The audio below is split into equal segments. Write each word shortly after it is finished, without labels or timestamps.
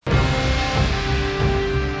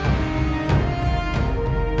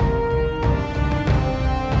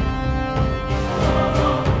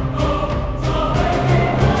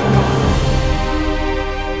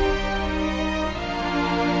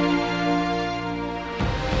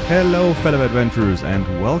Hello, fellow adventurers, and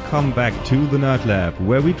welcome back to the Nerd Lab,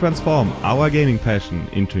 where we transform our gaming passion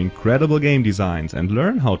into incredible game designs and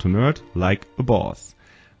learn how to nerd like a boss.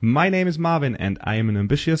 My name is Marvin, and I am an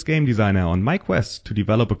ambitious game designer on my quest to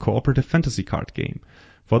develop a cooperative fantasy card game.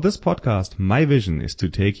 For this podcast, my vision is to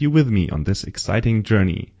take you with me on this exciting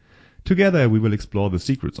journey. Together, we will explore the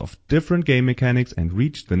secrets of different game mechanics and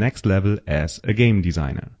reach the next level as a game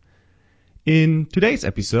designer. In today's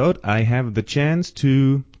episode, I have the chance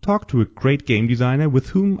to talk to a great game designer with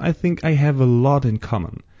whom I think I have a lot in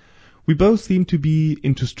common. We both seem to be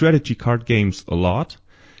into strategy card games a lot,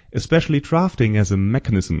 especially drafting as a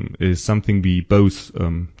mechanism is something we both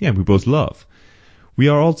love. We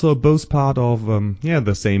are also both part of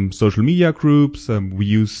the same social media groups. We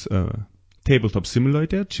use Tabletop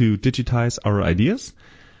Simulator to digitize our ideas.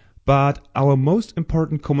 But our most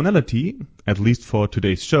important commonality, at least for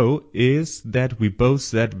today's show, is that we both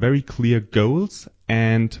set very clear goals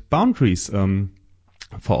and boundaries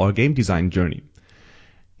for our game design journey.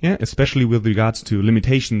 Yeah, especially with regards to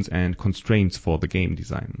limitations and constraints for the game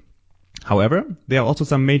design. However, there are also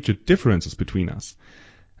some major differences between us.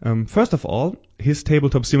 First of all, his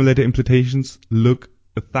Tabletop Simulator implementations look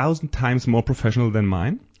 1,000 times more professional than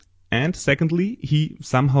mine. And secondly, he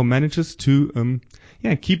somehow manages to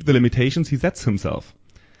keep the limitations he sets himself.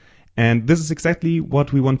 And this is exactly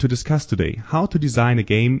what we want to discuss today, how to design a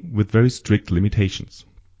game with very strict limitations.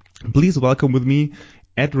 Please welcome with me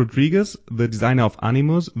Ed Rodriguez, the designer of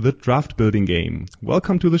Animus, the draft building game.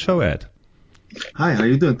 Welcome to the show, Ed. Hi, how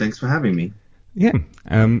you doing? Thanks for having me. Yeah,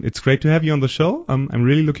 it's great to have you on the show. I'm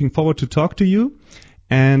really looking forward to talk to you.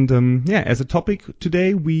 And as a topic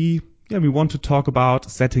today, we want to talk about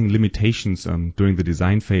setting limitations during the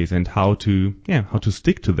design phase and how to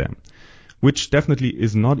stick to them, which definitely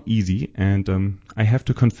is not easy. And I have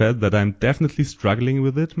to confess that I'm definitely struggling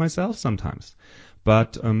with it myself sometimes.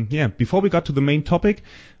 But before we got to the main topic,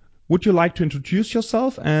 would you like to introduce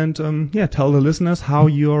yourself and tell the listeners how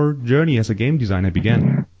your journey as a game designer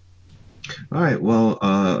began? All right, well,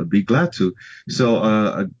 I'd be glad to.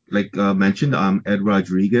 So, like mentioned, I'm Ed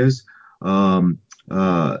Rodriguez.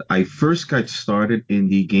 I first got started in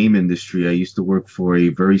the game industry. I used to work for a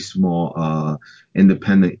very small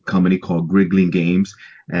independent company called Griggling Games,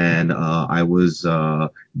 and I was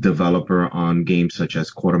developer on games such as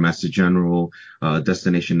Quartermaster General,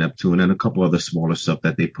 Destination Neptune, and a couple other smaller stuff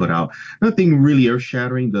that they put out. Nothing really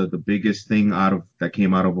earth-shattering. The biggest thing that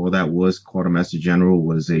came out of all that was Quartermaster General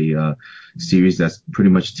was a series that's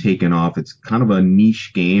pretty much taken off. It's kind of a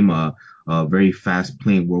niche game. A very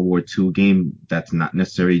fast-playing World War II game that's not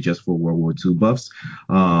necessarily just for World War II buffs.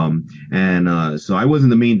 So I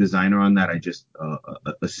wasn't the main designer on that. I just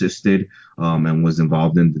assisted and was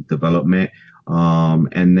involved in the development.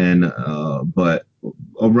 But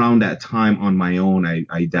around that time on my own,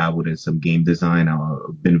 I dabbled in some game design.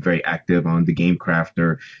 I've been very active on the Game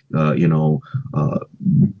Crafter,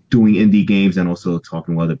 doing indie games and also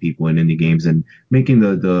talking with other people in indie games and making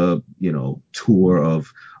the tour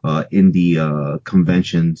of indie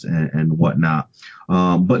conventions and whatnot.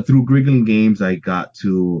 But through Griggling Games, I got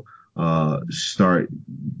to start.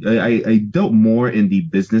 I dealt more in the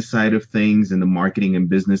business side of things, in the marketing and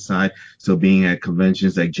business side. So being at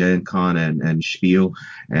conventions like Gen Con and Spiel,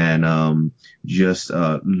 and just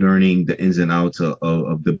learning the ins and outs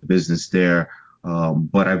of the business there.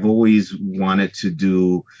 But I've always wanted to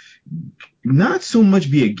do not so much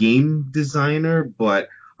be a game designer, but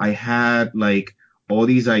I had like all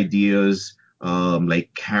these ideas,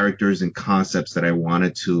 like characters and concepts that I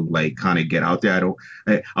wanted to like kind of get out there.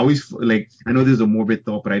 I always like, I know there's a morbid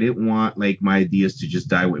thought, but I didn't want like my ideas to just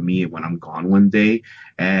die with me when I'm gone one day.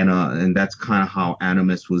 And that's kind of how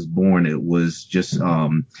Animus was born. It was just, this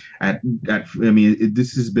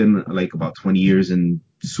has been like about 20 years in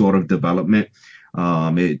sort of development.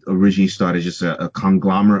 It originally started just a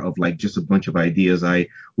conglomerate of like just a bunch of ideas. I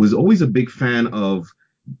was always a big fan of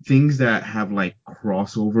things that have like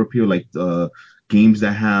crossover appeal, like games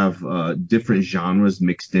that have different genres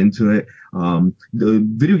mixed into it. The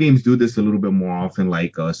video games do this a little bit more often,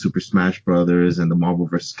 like Super Smash Brothers and the Marvel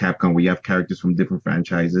vs. Capcom, where you have characters from different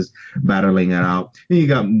franchises battling it out. And you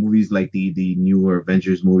got movies like the newer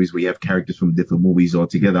Avengers movies, where you have characters from different movies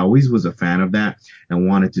altogether. I always was a fan of that and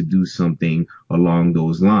wanted to do something along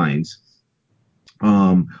those lines.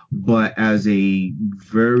 But as a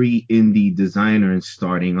very indie designer and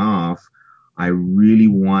starting off, I really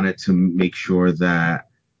wanted to make sure that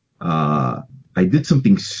I did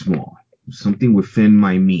something small, something within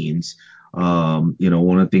my means.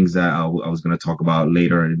 One of the things that I was going to talk about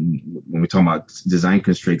later, and when we talk about design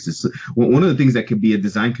constraints, is one of the things that could be a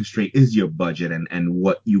design constraint is your budget and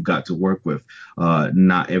what you got to work with.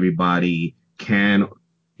 Not everybody can,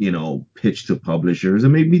 pitch to publishers,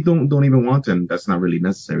 and maybe don't even want to, and that's not really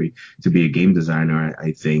necessary to be a game designer,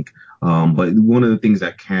 I think. But one of the things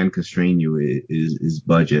that can constrain you is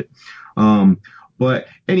budget. But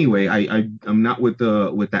anyway, I'm not with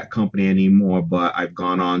that company anymore, but I've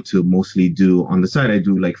gone on to mostly do on the side. I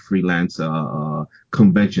do like freelance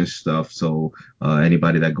convention stuff. So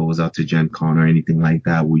anybody that goes out to Gen Con or anything like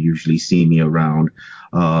that will usually see me around.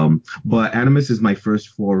 But Animus is my first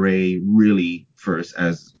foray, really first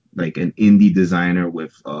as like an indie designer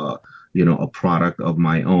with a product of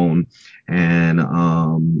my own. And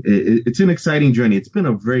it's an exciting journey. It's been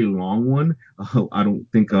a very long one. I don't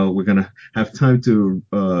think we're going to have time to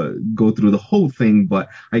go through the whole thing, but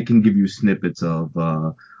I can give you snippets of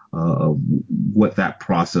what that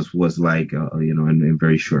process was like, in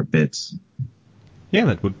very short bits. Yeah,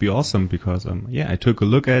 that would be awesome because, I took a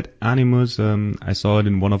look at Animus. I saw it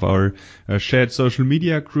in one of our shared social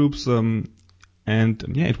media groups.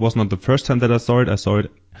 It was not the first time that I saw it. I saw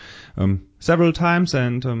it several times,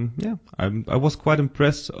 and I was quite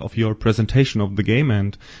impressed of your presentation of the game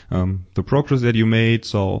and the progress that you made.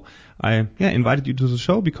 So I invited you to the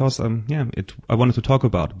show because I wanted to talk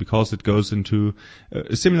about it because it goes into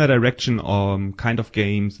a similar direction kind of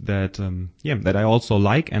games that that I also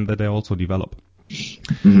like and that I also develop.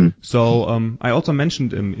 Mm-hmm. So I also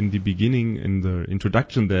mentioned in the beginning, in the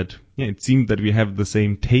introduction, that it seemed that we have the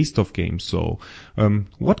same taste of games. So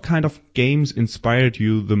what kind of games inspired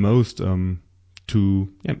you the most to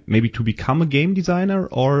maybe to become a game designer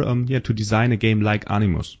or to design a game like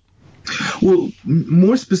Animus? Well,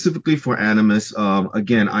 more specifically for Animus,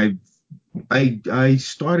 again, I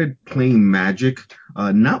started playing Magic,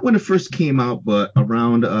 not when it first came out, but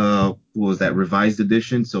around, what was that, revised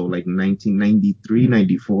edition? So like 1993,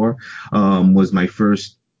 94, was my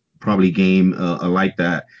first probably game, like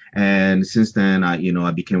that. And since then,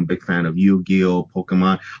 I became a big fan of Yu-Gi-Oh,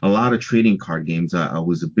 Pokemon, a lot of trading card games. I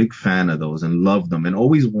was a big fan of those and loved them and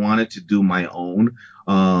always wanted to do my own.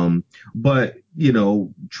 But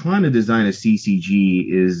trying to design a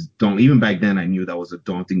CCG even back then I knew that was a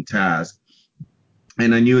daunting task.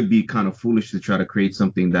 And I knew it'd be kind of foolish to try to create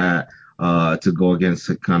something that to go against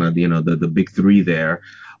kind of the big three there.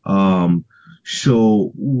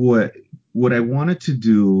 So what I wanted to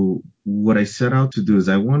do, what I set out to do is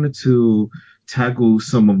I wanted to tackle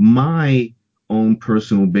some of my own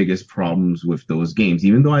personal biggest problems with those games.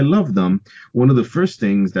 Even though I love them, one of the first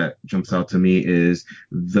things that jumps out to me is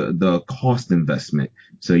the cost investment.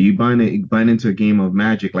 So you buying into a game of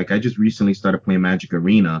Magic, like I just recently started playing Magic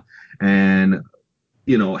Arena, and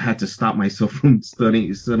had to stop myself from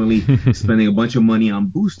suddenly spending a bunch of money on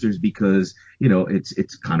boosters because,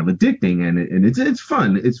 it's kind of addicting and it's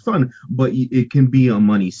fun. It's fun, but it can be a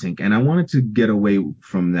money sink. And I wanted to get away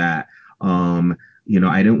from that. I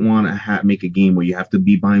didn't want to make a game where you have to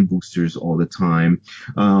be buying boosters all the time,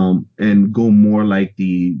 and go more like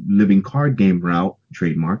the living card game route,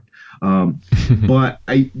 trademarked. But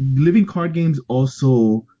living card games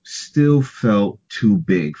also still felt too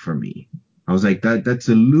big for me. I was like, that's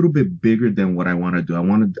a little bit bigger than what I want to do. I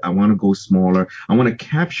want to go smaller. I want to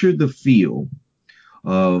capture the feel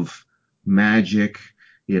of Magic,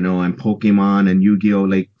 and Pokemon and Yu-Gi-Oh.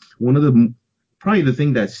 Like probably the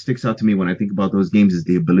thing that sticks out to me when I think about those games is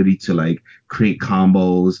the ability to like create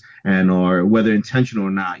combos or whether intentional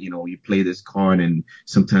or not, you play this card and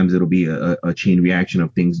sometimes it'll be a chain reaction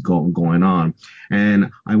of things going on.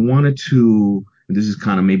 And I wanted to, this is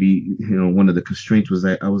kind of maybe, one of the constraints was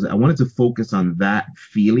that I wanted to focus on that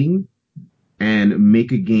feeling and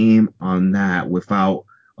make a game on that without,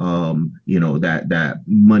 that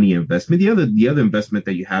money investment. The other investment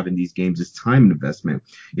that you have in these games is time investment.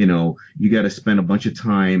 You got to spend a bunch of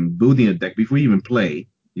time building a deck before you even play.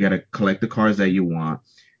 You got to collect the cards that you want,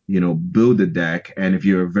 build a deck. And if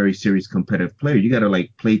you're a very serious competitive player, you got to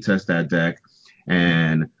like play test that deck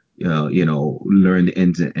and, learn the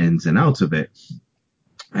ins and outs of it.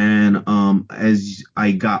 And as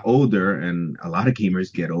I got older, and a lot of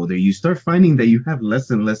gamers get older, you start finding that you have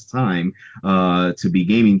less and less time to be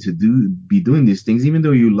gaming, be doing these things, even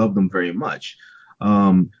though you love them very much.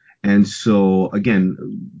 And so again,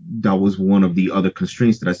 that was one of the other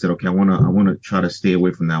constraints that I said, okay, I want to try to stay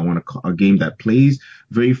away from that. I want a game that plays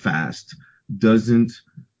very fast, doesn't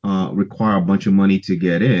require a bunch of money to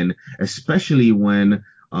get in, especially when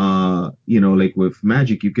Like with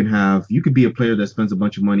Magic, you could be a player that spends a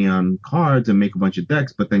bunch of money on cards and make a bunch of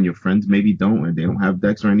decks, but then your friends maybe don't, and they don't have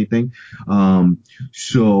decks or anything.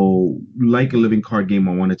 So like a living card game,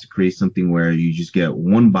 I wanted to create something where you just get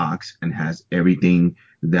one box and has everything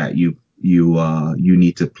that you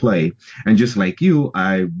need to play. And just like you,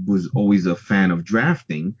 I was always a fan of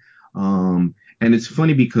drafting. And it's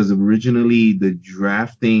funny because originally the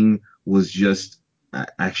drafting was just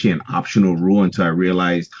actually an optional rule until I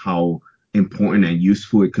realized how important and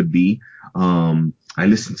useful it could be. I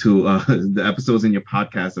listened to the episodes in your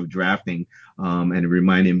podcast of drafting, and it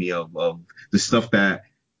reminded me of the stuff that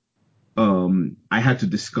I had to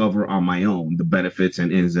discover on my own, the benefits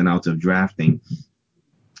and ins and outs of drafting.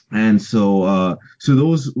 And so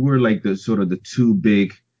those were like the sort of the two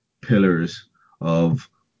big pillars of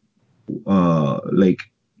like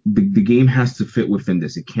the game has to fit within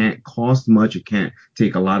this. It can't cost much. It can't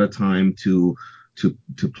take a lot of time to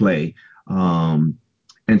play. And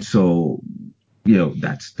so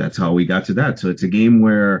that's how we got to that. So it's a game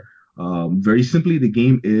where very simply the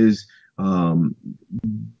game is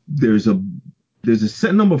there's a there's a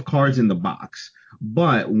set number of cards in the box,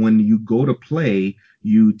 but when you go to play,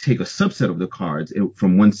 you take a subset of the cards.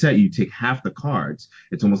 From one set, you take half the cards.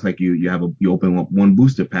 It's almost like you open up one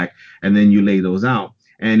booster pack and then you lay those out.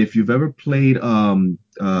 And if you've ever played Seven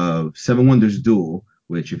Wonders Duel,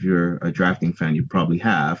 which if you're a drafting fan, you probably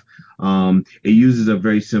have, it uses a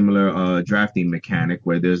very similar drafting mechanic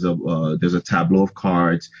where there's a tableau of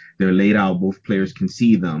cards. They're laid out, both players can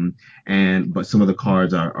see them, but some of the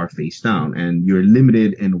cards are face down, and you're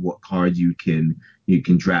limited in what cards you can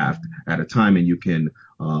draft at a time, and you can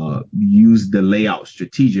use the layout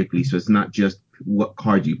strategically. So it's not just what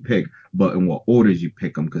cards you pick, but in what orders you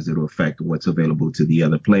pick them, because it'll affect what's available to the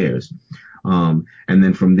other players. And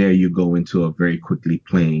then from there, you go into a very quickly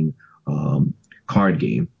playing card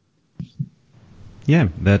game.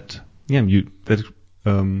 That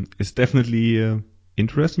is definitely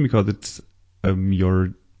interesting, because it's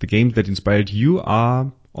the games that inspired you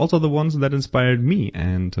are also the ones that inspired me,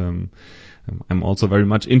 and I'm also very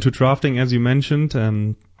much into drafting, as you mentioned,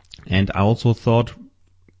 and I also thought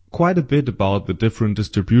quite a bit about the different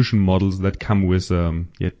distribution models that come with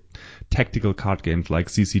tactical card games like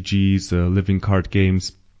CCGs, living card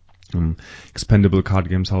games, expendable card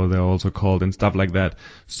games, how they're also called, and stuff like that.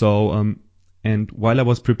 So, and while I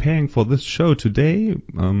was preparing for this show today,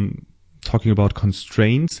 talking about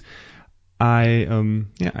constraints, I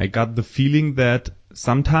got the feeling that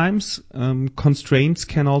sometimes constraints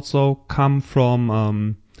can also come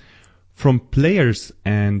from players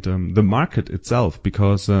and the market itself,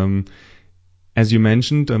 because as you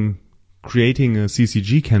mentioned, creating a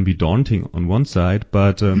CCG can be daunting on one side,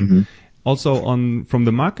 but also from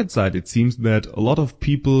the market side, it seems that a lot of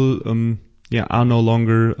people are no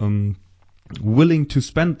longer willing to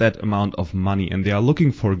spend that amount of money, and they are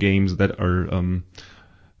looking for games that are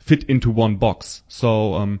fit into one box.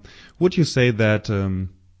 So would you say that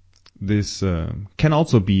this can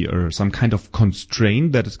also be some kind of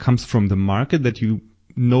constraint that it comes from the market, that you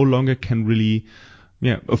no longer can really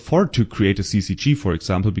afford to create a CCG, for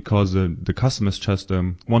example, because the customers just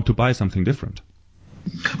want to buy something different?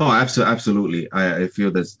 Oh, absolutely. I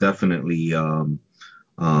feel that's definitely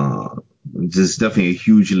there's definitely a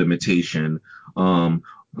huge limitation. And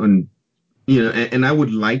and I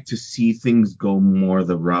would like to see things go more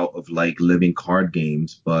the route of like living card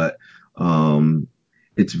games, but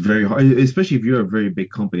it's very hard, especially if you're a very big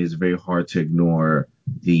company. It's very hard to ignore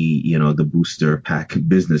the booster pack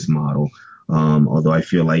business model. Although I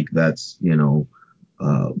feel like that's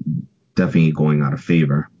definitely going out of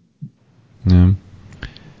favor. Yeah.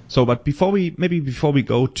 So, but before we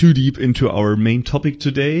go too deep into our main topic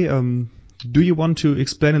today, do you want to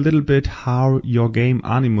explain a little bit how your game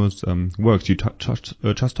Animus works? You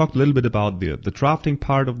just talked a little bit about the drafting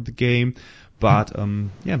part of the game, but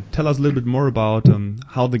tell us a little bit more about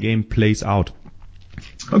how the game plays out.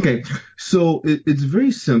 Okay, so it's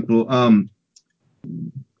very simple. I'm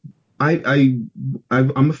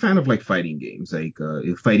a fan of like fighting games, like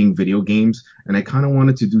fighting video games, and I kind of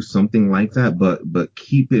wanted to do something like that, but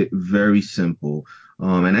keep it very simple.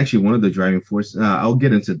 And actually, one of the driving forces, I'll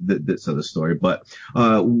get into this other story, but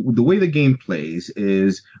the way the game plays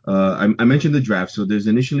is, I mentioned the draft, so there's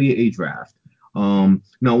initially a draft. Now,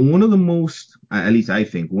 one of the most, at least I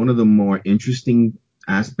think, one of the more interesting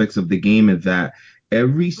aspects of the game is that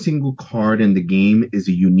every single card in the game is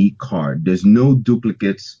a unique card. There's no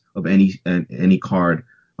duplicates of any card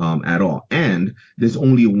at all, and there's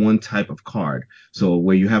only one type of card. So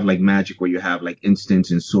where you have like Magic, where you have like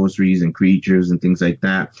instants and sorceries and creatures and things like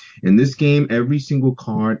that, in this game every single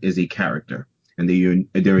card is a character,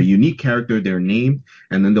 and they're a unique character. They're named,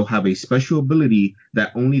 and then they'll have a special ability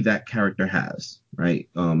that only that character has, right?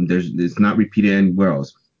 It's not repeated anywhere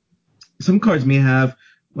else. Some cards may have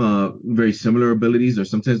very similar abilities, or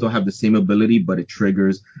sometimes they'll have the same ability, but it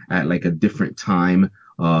triggers at like a different time,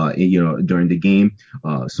 during the game,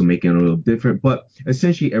 so making it a little different. But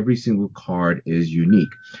essentially, every single card is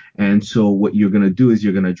unique. And so what you're gonna do is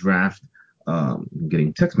you're gonna draft. I'm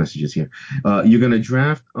getting text messages here. You're gonna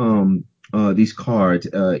draft these cards.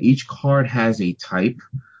 Each card has a type.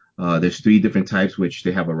 There's 3 different types, which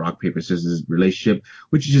they have a rock, paper, scissors relationship,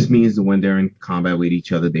 which just means that when they're in combat with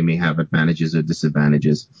each other, they may have advantages or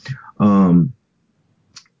disadvantages.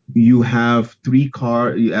 You have 3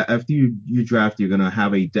 cards. After you draft, you're going to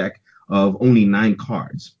have a deck of only 9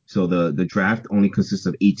 cards. So the draft only consists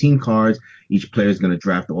of 18 cards. Each player is going to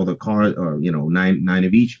draft all the cards, or, nine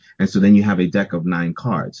of each. And so then you have a deck of 9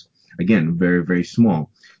 cards. Again, very, very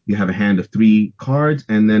small. You have a hand of 3 cards,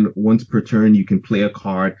 and then once per turn, you can play a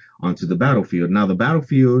card onto the battlefield. Now, the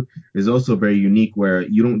battlefield is also very unique, where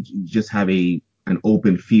you don't just have an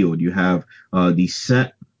open field. You have these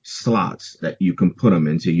set slots that you can put them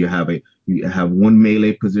into. You have 1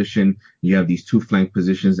 melee position, you have these 2 flank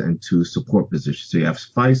positions, and 2 support positions. So you have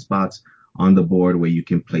 5 spots on the board where you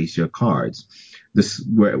can place your cards.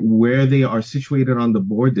 Where they are situated on the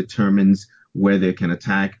board determines where they can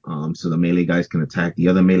attack. So the melee guys can attack the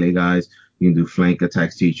other melee guys. You can do flank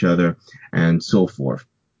attacks to each other, and so forth.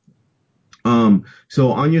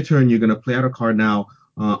 So on your turn, you're going to play out a card. Now,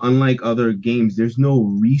 unlike other games, there's no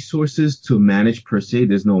resources to manage per se.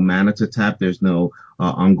 There's no mana to tap. There's no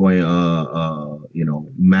ongoing,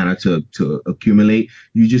 mana to accumulate.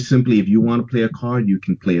 You just simply, if you want to play a card, you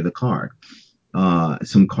can play the card.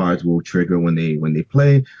 Some cards will trigger when they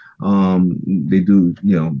play. They do,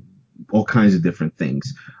 all kinds of different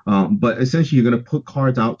things. But essentially, you're going to put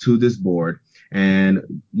cards out to this board,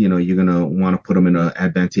 and, you're going to want to put them in an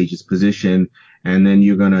advantageous position, and then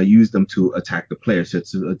you're going to use them to attack the player. So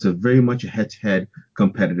it's a very much a head-to-head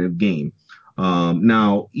competitive game.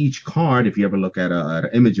 Now, each card, if you ever look at an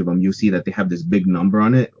image of them, you'll see that they have this big number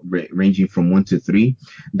on it, ranging from 1 to 3.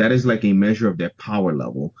 That is like a measure of their power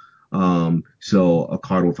level. So a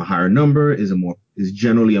card with a higher number is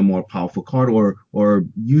generally a more powerful card, or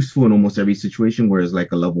useful in almost every situation, whereas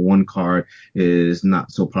like a level 1 card is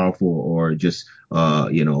not so powerful, or just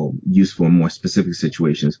useful in more specific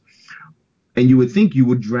situations. And you would think you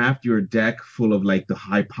would draft your deck full of like the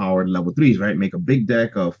high powered level 3s, right? Make a big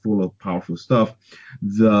deck full of powerful stuff.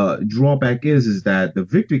 The drawback is that the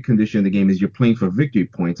victory condition of the game is you're playing for victory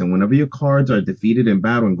points. And whenever your cards are defeated in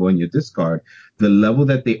battle and go in your discard, the level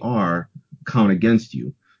that they are count against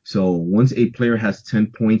you. So once a player has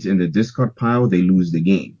 10 points in the discard pile, they lose the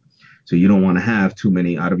game. So you don't want to have too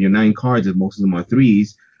many. Out of your 9 cards, if most of them are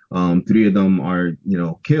 3s, 3 of them are,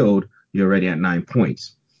 killed, you're already at 9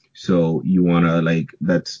 points. So you want to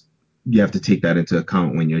you have to take that into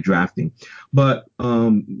account when you're drafting. But,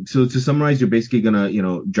 so to summarize, you're basically going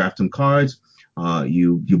to, draft some cards.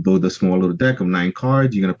 You build a small little deck of 9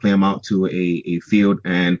 cards. You're going to play them out to a field,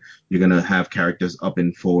 and you're going to have characters up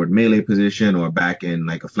in forward melee position or back in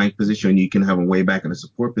like a flank position. You can have them way back in a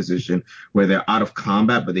support position where they're out of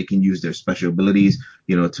combat, but they can use their special abilities,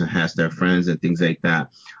 to enhance their friends and things like that.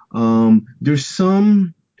 There's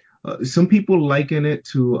some people liken it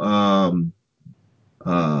to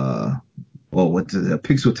Pixel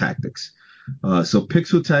Tactics. So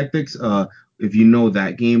Pixel Tactics, if you know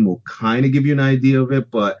that game, will kind of give you an idea of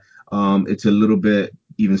it, but it's a little bit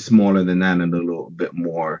even smaller than that and a little bit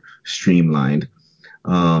more streamlined.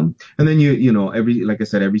 And then like I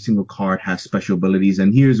said, every single card has special abilities,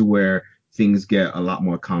 and here's where things get a lot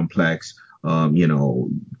more complex.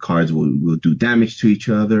 Cards will do damage to each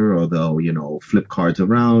other, or they'll, flip cards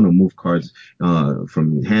around or move cards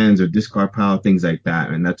from hands or discard pile, things like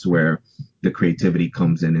that. And that's where the creativity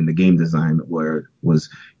comes in the game design, where it was,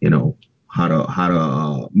 how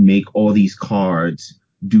to make all these cards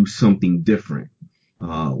do something different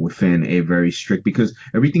within a very strict, because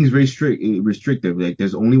everything's very restrictive. Like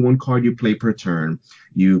there's only 1 card you play per turn.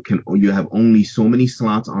 You have only so many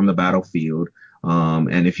slots on the battlefield.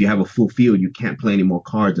 And if you have a full field, you can't play any more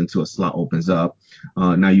cards until a slot opens up.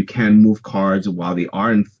 Now you can move cards while they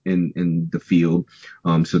are in the field.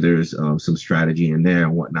 So there's some strategy in there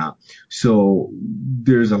and whatnot. So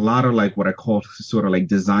there's a lot of like what I call sort of like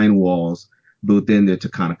design walls built in there to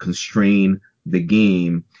kind of constrain the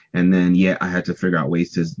game. And then, I had to figure out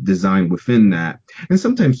ways to design within that, and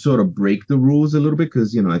sometimes sort of break the rules a little bit,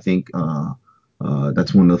 because, I think,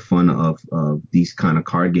 that's one of the fun of these kind of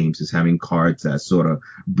card games, is having cards that sort of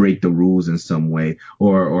break the rules in some way,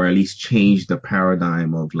 or at least change the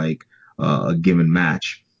paradigm of like a given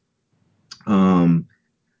match. Um,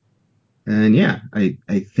 and yeah, I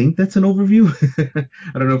think that's an overview.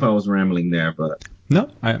 I don't know if I was rambling there, but No,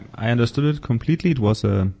 I understood it completely. It was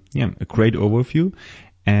a great overview,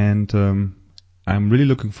 and I'm really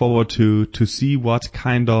looking forward to see what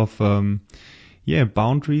kind of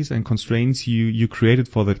boundaries and constraints you created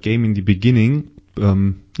for that game in the beginning.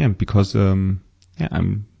 Because I'm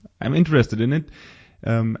interested in it.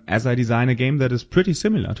 As I design a game that is pretty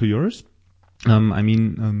similar to yours.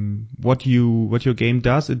 What your game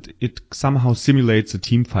does, it somehow simulates a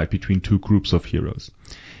team fight between two groups of heroes.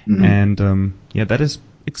 And that is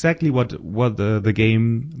exactly what the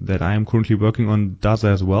game that I am currently working on does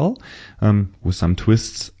as well, with some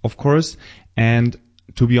twists, of course. And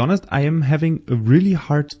to be honest, I am having a really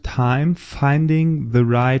hard time finding the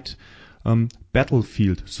right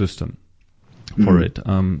battlefield system for it.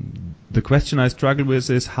 The question I struggle with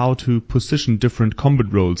is how to position different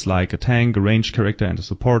combat roles, like a tank, a ranged character, and a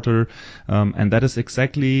supporter. And that is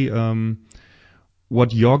exactly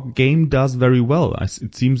what your game does very well.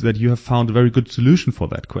 It seems that you have found a very good solution for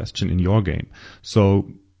that question in your game. So,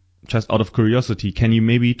 just out of curiosity, can you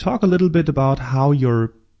maybe talk a little bit about how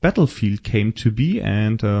your battlefield came to be,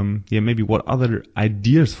 and maybe what other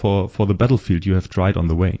ideas for the battlefield you have tried on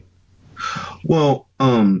the way? well,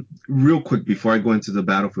 real quick before I go into the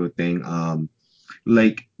battlefield thing,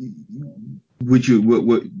 like,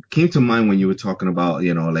 what came to mind when you were talking about,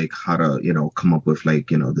 like how to, come up with like,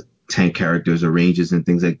 the tank characters or ranges and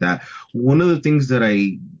things like that. One of the things that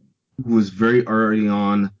I was very early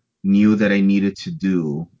on knew that I needed to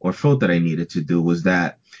do or felt that I needed to do was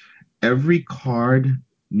that every card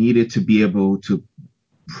needed to be able to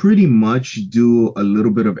pretty much do a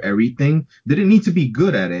little bit of everything. Didn't need to be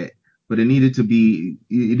good at it, but it needed to be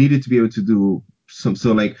able to do some.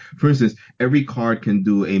 So like, for instance, every card can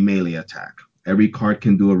do a melee attack. Every card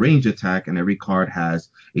can do a range attack, and every card has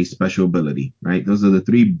a special ability, right? Those are the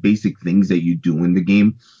three basic things that you do in the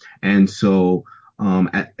game. And so,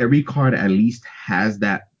 every card at least has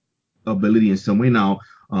that ability in some way. Now,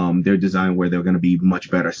 they're designed where they're going to be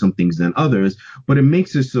much better at some things than others, but it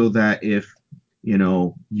makes it so that if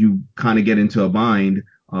you kind of get into a bind,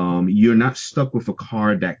 you're not stuck with a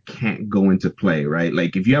card that can't go into play, right?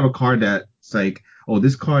 Like if you have a card that's like, oh,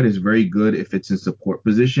 this card is very good if it's in support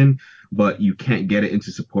position, but you can't get it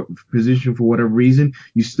into support position for whatever reason,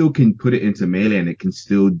 you still can put it into melee and it can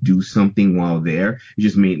still do something while there. You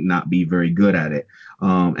just may not be very good at it.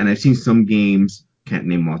 And I've seen some games, can't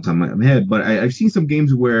name them off the top of my head, but I've seen some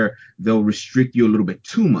games where they'll restrict you a little bit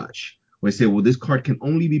too much. Where they say, well, this card can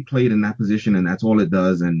only be played in that position, and that's all it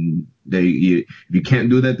does. And if you can't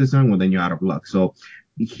do that this time, well, then you're out of luck. So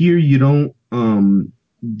here you don't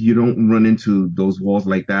run into those walls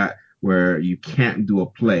like that where you can't do a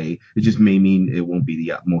play. It just may mean it won't be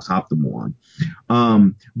the most optimal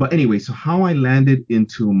one. But anyway, so how I landed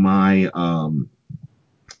into my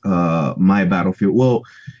battlefield. Well,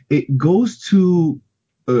 it goes to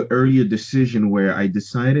an earlier decision where I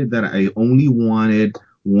decided that I only wanted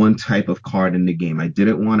one type of card in the game. I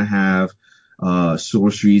didn't want to have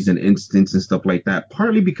sorceries and instants and stuff like that.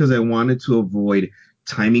 Partly because I wanted to avoid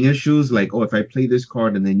timing issues, like, oh, if I play this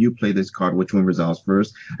card and then you play this card, which one resolves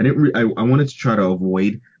first? I wanted to try to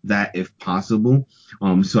avoid that if possible.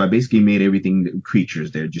 So I basically made everything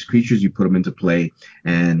creatures. They're just creatures. You put them into play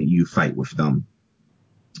and you fight with them.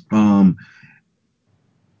 Um,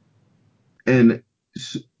 and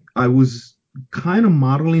I was kind of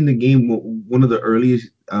modeling the game. One of the earliest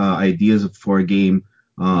ideas for a game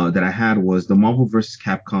that I had was the Marvel vs.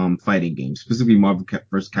 Capcom fighting game, specifically Marvel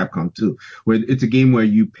vs. Capcom 2, where it's a game where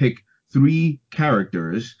you pick three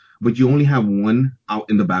characters, but you only have one out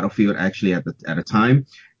in the battlefield actually at a time,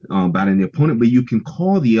 battling the opponent, but you can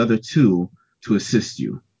call the other two to assist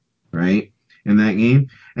you, right? In that game.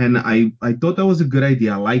 And I thought that was a good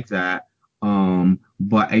idea. I like that.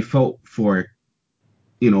 But I felt for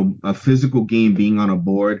a physical game being on a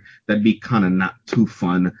board, that'd be kind of not too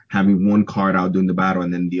fun having one card out during the battle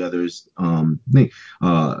and then the others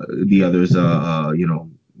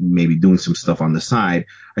maybe doing some stuff on the side.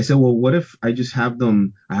 I said, well, what if I just I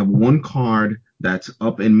have one card that's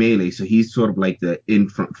up in melee, so he's sort of like the in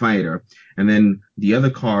front fighter, and then the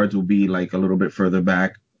other cards will be like a little bit further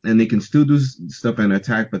back, and they can still do stuff and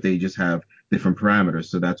attack, but they just have different parameters.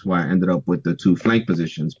 So that's why I ended up with the two flank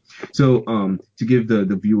positions. So to give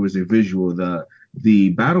the viewers a visual, the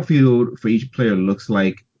battlefield for each player looks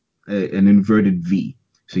like an inverted V.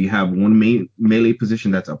 So you have one main melee position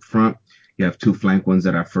that's up front. you have two flank ones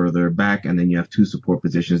that are further back, and then you have two support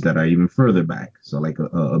positions that are even further back. So like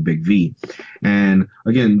a big V. And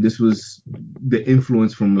again, this was the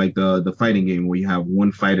influence from like the fighting game where you have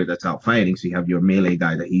one fighter that's out fighting. So you have your melee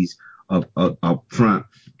guy that he's up front.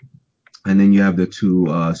 And then you have the two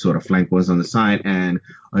sort of flank ones on the side. And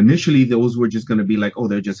initially, those were just going to be like, oh,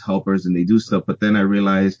 they're just helpers and they do stuff. But then I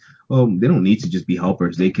realized, oh, they don't need to just be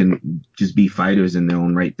helpers. They can just be fighters in their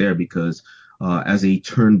own right there because as a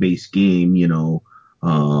turn-based game, the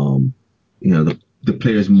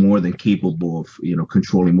player is more than capable of,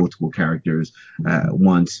 controlling multiple characters at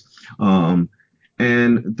once. And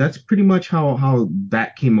that's pretty much how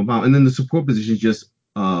that came about. And then the support positions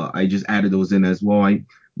I just added those in as well.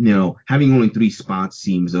 Having only 3 spots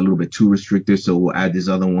seems a little bit too restrictive. So we'll add these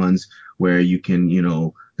other ones where you can,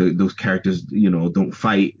 those characters, don't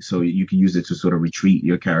fight. So you can use it to sort of retreat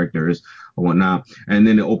your characters or whatnot. And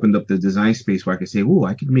then it opened up the design space where I could say, oh,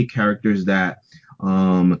 I could make characters that,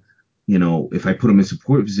 if I put them in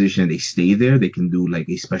support position and they stay there, they can do like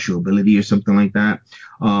a special ability or something like that.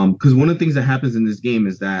 Because one of the things that happens in this game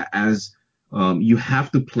is that as you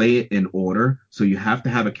have to play it in order. So you have to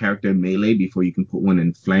have a character in melee before you can put one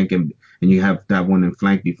in flank, and you have to have one in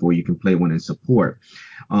flank before you can play one in support.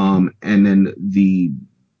 And then the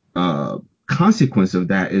consequence of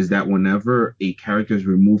that is that whenever a character is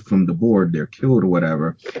removed from the board, they're killed or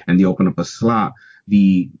whatever, and they open up a slot,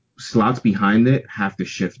 the slots behind it have to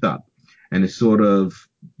shift up. And it's sort of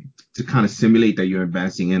to kind of simulate that you're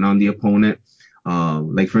advancing in on the opponent.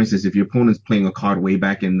 Like for instance, if your opponent's playing a card way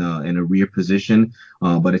back in a rear position,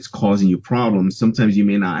 but it's causing you problems, sometimes you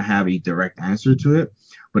may not have a direct answer to it.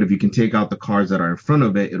 But if you can take out the cards that are in front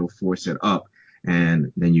of it, it'll force it up,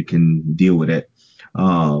 and then you can deal with it.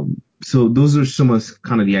 So those are some of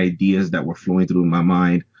kind of the ideas that were flowing through my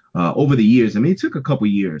mind over the years. I mean, it took a couple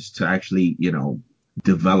years to actually,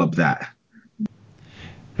 develop that.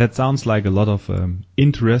 That sounds like a lot of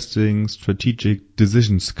interesting strategic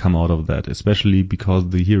decisions come out of that, especially because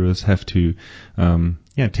the heroes have to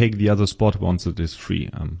take the other spot once it is free.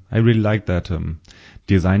 I really like that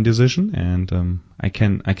design decision, and I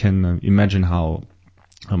can imagine how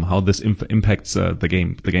this impacts the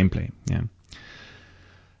gameplay. Yeah.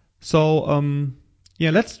 So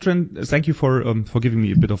thank you for giving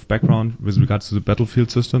me a bit of background with regards to the battlefield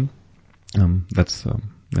system.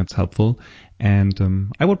 That's helpful.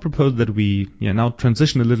 And I would propose that we now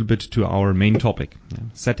transition a little bit to our main topic,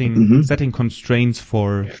 setting constraints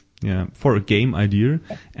for a game idea,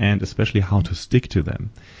 and especially how to stick to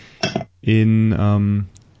them.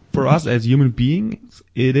 For us as human beings,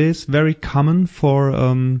 it is very common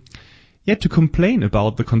to complain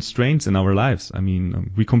about the constraints in our lives. I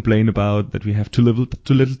mean, we complain about that we have too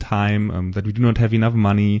little time, that we do not have enough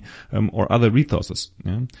money, or other resources.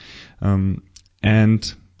 Yeah?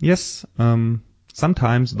 And yes,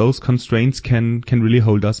 sometimes those constraints can really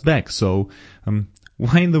hold us back. So,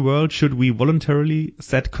 why in the world should we voluntarily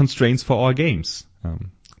set constraints for our games?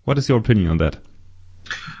 What is your opinion on that?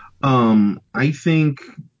 I think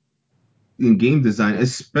in game design,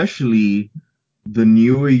 especially the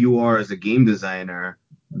newer you are as a game designer,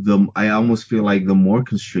 I almost feel like the more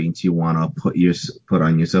constraints you want to put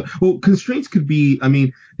on yourself. Well, constraints could be, I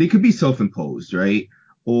mean, they could be self-imposed, right?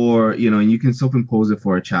 Or, you can self-impose it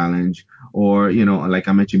for a challenge, or, like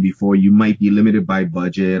I mentioned before, you might be limited by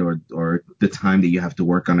budget or the time that you have to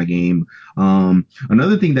work on a game.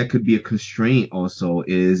 Another thing that could be a constraint also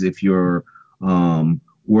is if you're,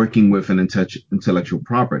 working with an intellectual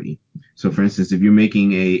property. So for instance, if you're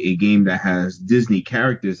making a game that has Disney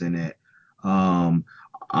characters in it,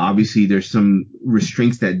 obviously there's some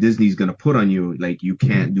restraints that Disney's going to put on you, like you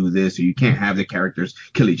can't do this, or you can't have the characters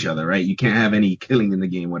kill each other, right? You can't have any killing in the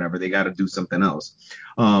game, whatever. They got to do something else.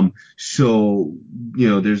 So,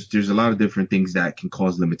 there's a lot of different things that can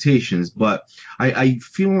cause limitations, but I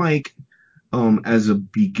feel like, as a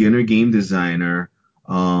beginner game designer,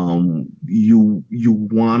 you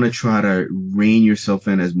want to try to rein yourself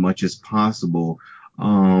in as much as possible,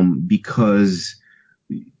 because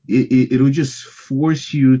it'll just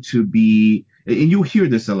force you to be, and you'll hear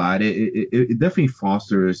this a lot. It definitely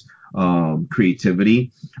fosters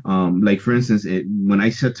creativity. Like for instance, when I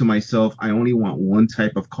said to myself, I only want one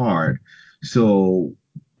type of card. So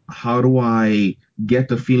how do I get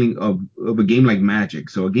the feeling of a game like Magic?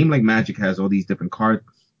 So a game like Magic has all these different card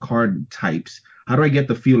types. How do I get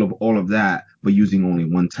the feel of all of that, but using only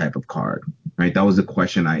one type of card? Right? That was the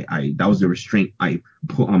question that was the restraint I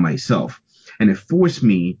put on myself. And it forced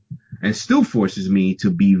me, and still forces me, to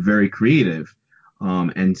be very creative,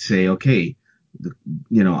 and say, okay,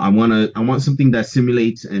 I want something that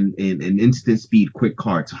simulates an instant speed quick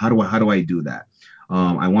card. So how do I do that?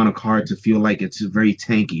 I want a card to feel like it's very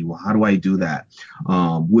tanky. Well, how do I do that?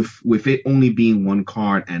 With it only being one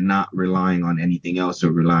card and not relying on anything else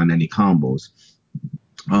or relying on any combos.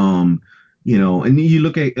 And you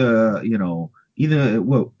look at, either,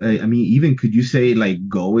 well, I mean, even could you say like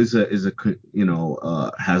Go has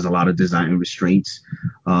a lot of design restraints.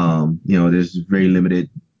 There's very limited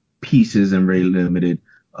pieces and very limited,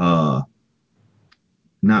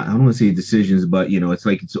 not, I don't want to say decisions, but it's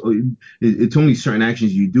like it's only certain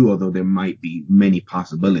actions you do, although there might be many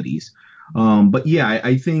possibilities. But yeah,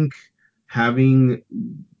 I think having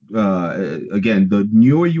again, the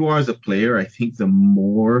newer you are as a player, I think the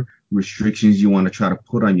more restrictions you want to try to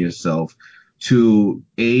put on yourself to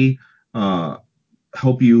uh,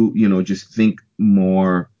 help you, just think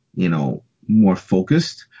more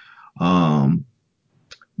focused. Um,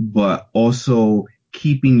 but also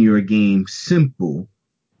keeping your game simple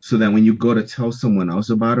so that when you go to tell someone else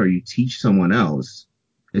about it or you teach someone else,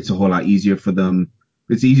 it's a whole lot easier for them.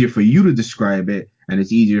 It's easier for you to describe it and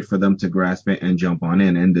it's easier for them to grasp it and jump on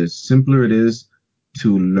in. And the simpler it is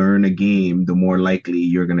to learn a game, the more likely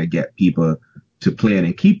you're going to get people to play it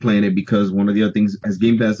and keep playing it, because one of the other things as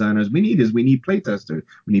game designers we need playtesters.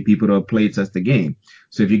 We need people to play test the game.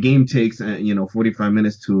 So if your game takes 45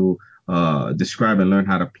 minutes to describe and learn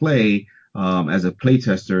how to play, as a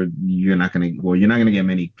playtester, you're not gonna get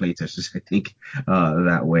many playtesters, I think,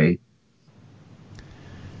 that way.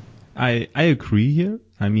 I agree here.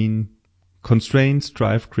 I mean, constraints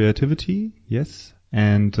drive creativity, yes,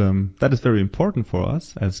 and that is very important for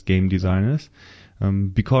us as game designers,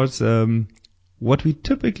 because what we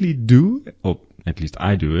typically do, or at least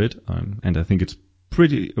I do it, and I think it's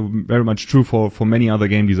pretty very much true for many other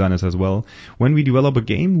game designers as well. When we develop a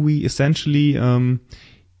game, we essentially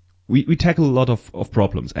we tackle a lot of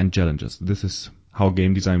problems and challenges. This is how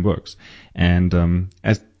game design works. And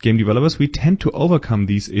as game developers, we tend to overcome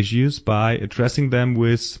these issues by addressing them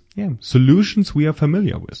with solutions we are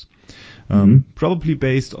familiar with. Probably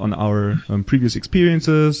based on our previous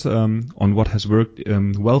experiences, on what has worked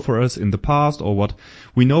well for us in the past, or what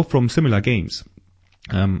we know from similar games.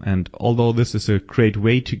 And although this is a great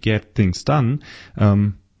way to get things done,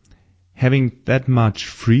 having that much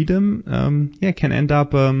freedom, can end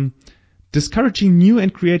up discouraging new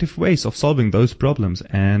and creative ways of solving those problems.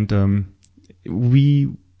 And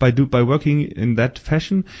by working in that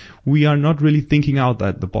fashion, we are not really thinking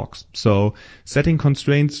outside the box. So setting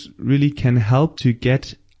constraints really can help to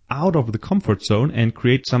get out of the comfort zone and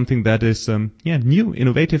create something that is new,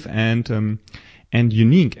 innovative, and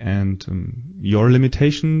unique. And your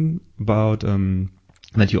limitation about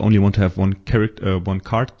that you only want to have one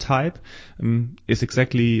card type, is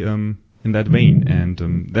exactly in that vein.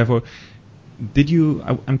 And therefore,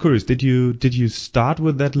 I'm curious, did you start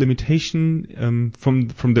with that limitation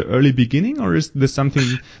from the early beginning, or is this something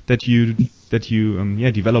that you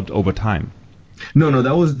developed over time? No,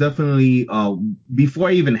 that was definitely before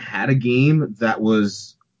I even had a game. That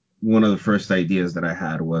was one of the first ideas that I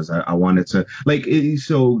had. Was I wanted to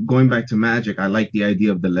so going back to Magic, I like the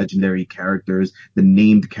idea of the legendary characters, the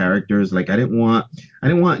named characters. Like I didn't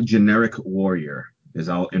want generic warrior is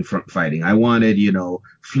out in front fighting. I wanted,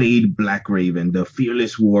 Flayed Black Raven, the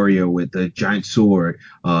fearless warrior with the giant sword,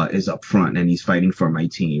 is up front and he's fighting for my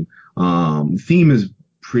team. Theme is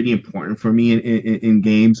pretty important for me in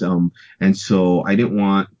games. And so I didn't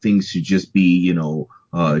want things to just be,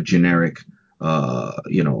 generic,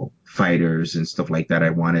 fighters and stuff like that.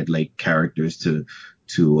 I wanted like characters to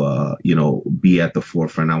be at the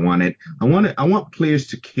forefront. I want players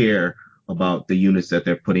to care about the units that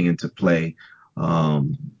they're putting into play.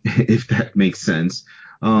 If that makes sense.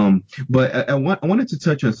 But I wanted to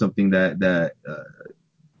touch on something that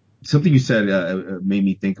something you said made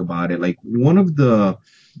me think about it. Like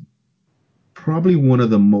probably one of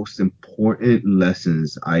the most important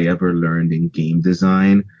lessons I ever learned in game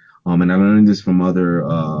design, and I learned this from other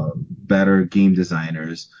better game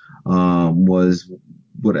designers, was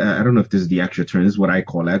what I don't know if this is the actual term. This is what I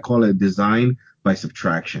call it. I call it design by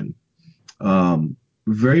subtraction.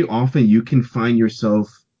 Very often you can find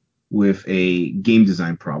yourself with a game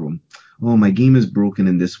design problem. Oh, my game is broken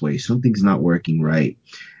in this way. Something's not working right.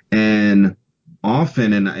 And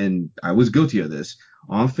often, and I was guilty of this,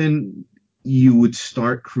 often you would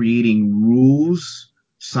start creating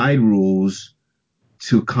side rules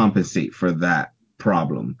to compensate for that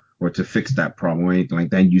problem or to fix that problem or anything like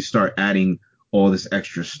that. And you start adding all this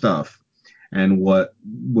extra stuff. And what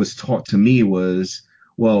was taught to me was,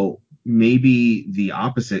 well, maybe the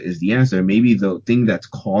opposite is the answer. Maybe the thing that's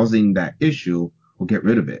causing that issue, will get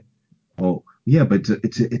rid of it. Oh, yeah, but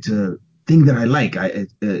it's a thing that I like.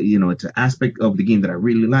 It's an aspect of the game that I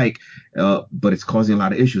really like, but it's causing a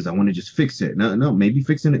lot of issues. I want to just fix it. No, maybe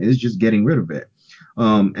fixing it is just getting rid of it.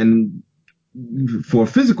 And for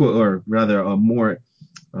physical, or rather,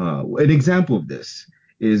 an example of this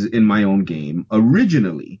is in my own game.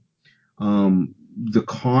 Originally, the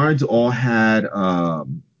cards all had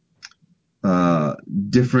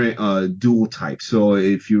different dual types. So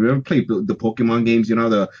if you ever played the Pokemon games,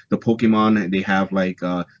 the Pokemon, they have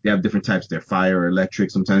they have different types. They're fire,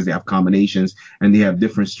 electric. Sometimes they have combinations, and they have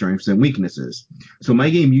different strengths and weaknesses. So my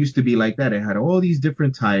game used to be like that. It had all these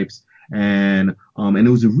different types, and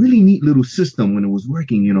it was a really neat little system when it was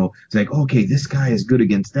working. It's like, okay, this guy is good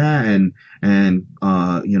against that, and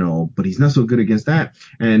but he's not so good against that,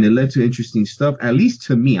 and it led to interesting stuff. At least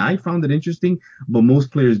to me, I found it interesting, but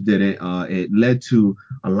most players didn't. It led to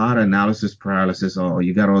a lot of analysis paralysis. Oh,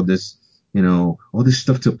 you got all this, all this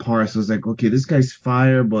stuff to parse. I was like, okay, this guy's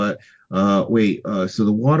fire, but wait, so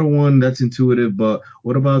the water one, that's intuitive, but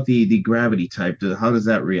what about the gravity type? How does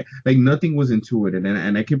that react? Like nothing was intuitive,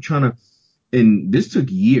 and I kept trying to, and this took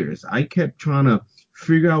years. I kept trying to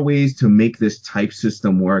figure out ways to make this type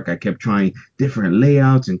system work. I kept trying different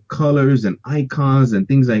layouts and colors and icons and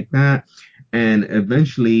things like that. And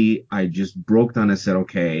eventually I just broke down and said,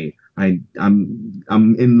 okay, I'm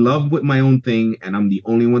in love with my own thing, and I'm the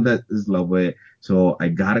only one that is in love with it. So I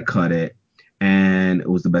gotta cut it. And it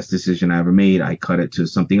was the best decision I ever made. I cut it to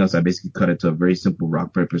something else. I basically cut it to a very simple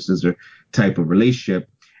rock, paper, scissors type of relationship.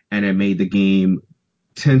 And it made the game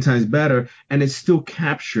 10 times better. And it still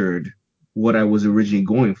captured what I was originally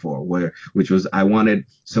going for, which was I wanted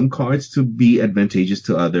some cards to be advantageous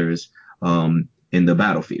to others in the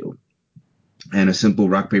battlefield. And a simple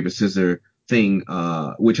rock, paper, scissors thing,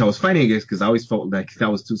 which I was fighting against because I always felt like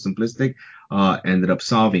that was too simplistic, ended up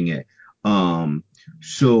solving it.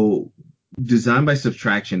 So design by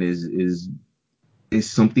subtraction is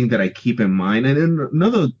something that I keep in mind. And in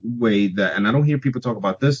another way that, and I don't hear people talk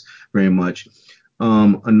about this very much,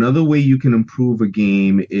 another way you can improve a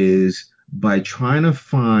game is by trying to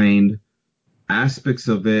find aspects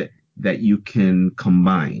of it that you can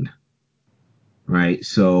combine, right?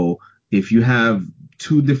 So if you have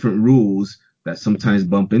two different rules that sometimes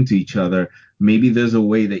bump into each other, maybe there's a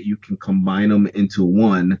way that you can combine them into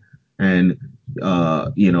one, and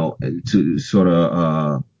to sort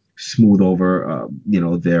of smooth over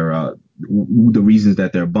their the reasons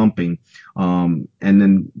that they're bumping, and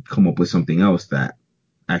then come up with something else that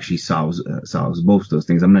actually solves both those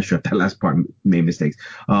things. I'm not sure if that last part made mistakes,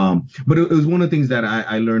 but it was one of the things that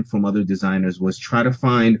I learned from other designers was try to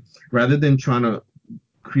find, rather than trying to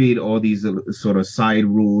create all these sort of side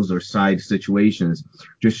rules or side situations,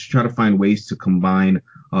 just try to find ways to combine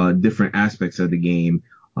different aspects of the game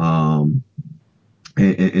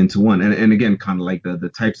into one. And again, kind of like the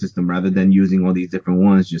type system, rather than using all these different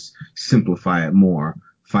ones, just simplify it more,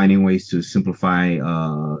 finding ways to simplify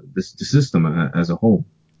the system as a whole.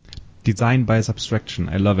 Design by subtraction.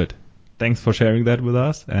 I love it. Thanks for sharing that with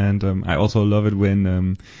us. And I also love it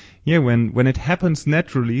when it happens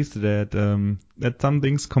naturally, so that some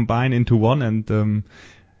things combine into one, and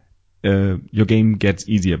your game gets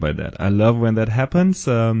easier by that. I love when that happens.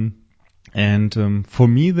 And for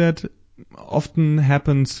me, that often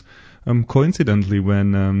happens coincidentally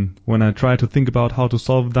when I try to think about how to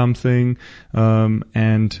solve something,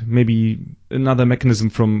 and maybe another mechanism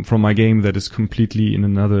from my game that is completely in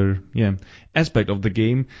another aspect of the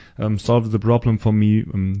game solves the problem for me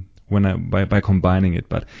by combining it.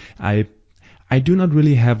 But I do not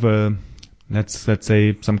really have a let's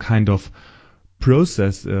say some kind of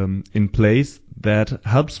process in place that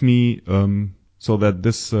helps me so that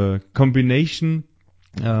this combination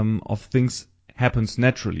of things happens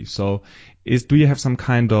naturally. So do you have some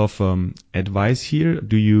kind of advice here?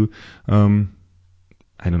 Do you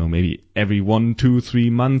I don't know, maybe every 1, 2, 3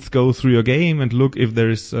 months go through your game and look if there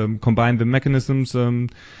is combine the mechanisms in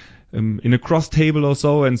a cross table or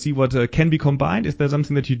so and see what can be combined? Is there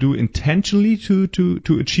something that you do intentionally to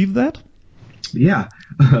achieve that? Yeah,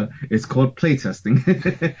 it's called playtesting.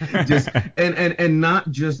 Just and not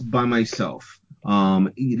just by myself.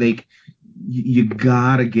 Like you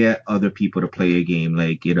gotta get other people to play a game,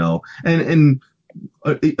 and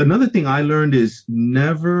another thing I learned is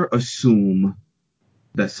never assume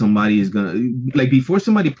that somebody is gonna, before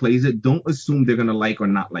somebody plays it, don't assume they're gonna like or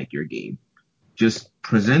not like your game. Just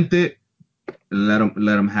present it, and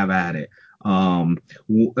let them have at it.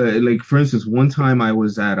 For instance, one time I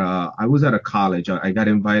was at a college. I got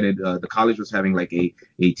invited. The college was having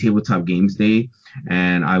a tabletop games day,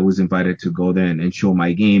 and I was invited to go there and show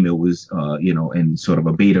my game. It was in sort of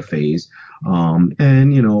a beta phase,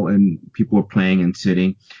 and people were playing and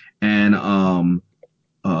sitting. and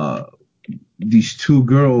these two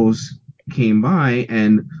girls came by,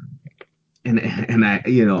 and I,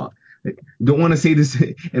 don't want to say this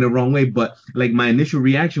in a wrong way, but like my initial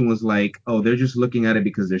reaction was like, oh, they're just looking at it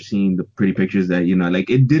because they're seeing the pretty pictures that, like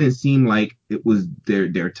it didn't seem like it was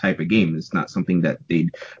their type of game. It's not something that they'd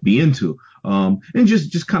be into. And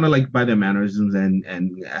just kind of like by their mannerisms, and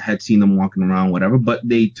I had seen them walking around, whatever, but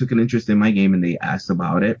they took an interest in my game and they asked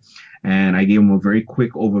about it. And I gave them a very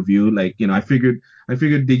quick overview. Like, I figured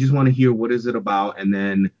they just want to hear what is it about. And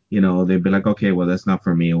then, they'd be like, okay, well, that's not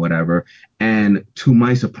for me or whatever. And to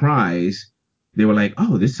my surprise, they were like,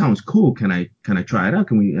 "Oh, this sounds cool. Can I try it out?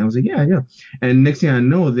 Can we?" And I was like, "Yeah, yeah." And next thing I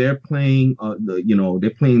know, they're playing, they're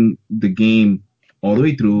playing the game all the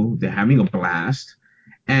way through. They're having a blast,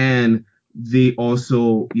 and they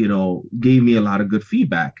also, gave me a lot of good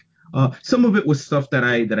feedback. Some of it was stuff that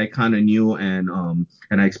I kind of knew, and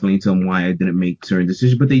I explained to them why I didn't make certain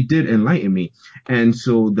decisions, but they did enlighten me. And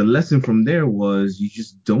so the lesson from there was you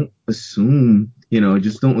just don't assume,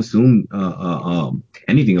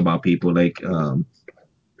 anything about people. Like,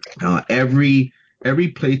 every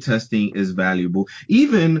play testing is valuable.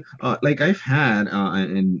 Even like I've had,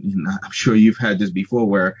 and I'm sure you've had this before,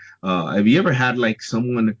 where have you ever had like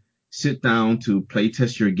someone sit down to play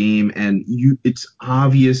test your game, and it's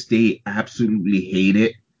obvious they absolutely hate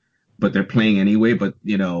it, but they're playing anyway. But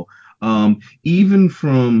even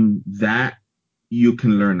from that, you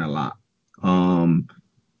can learn a lot. Um,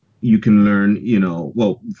 you can learn,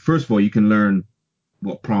 well, first of all, you can learn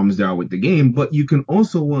what problems there are with the game, but you can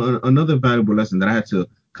also, another valuable lesson that I had to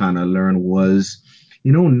kind of learn was,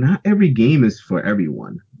 not every game is for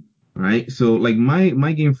everyone, right? So like my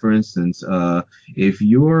game, for instance, if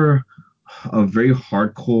you're a very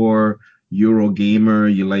hardcore Euro gamer,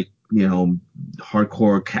 you like,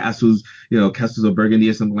 hardcore castles, castles of Burgundy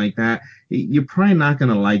or something like that, you're probably not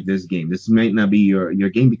gonna like this game. This might not be your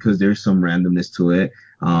game because there's some randomness to it.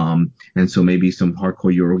 And so maybe some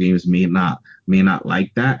hardcore Euro games may not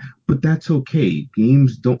like that, but that's okay.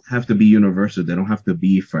 Games don't have to be universal. They don't have to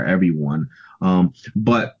be for everyone.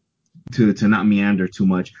 But to not meander too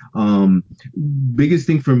much. Biggest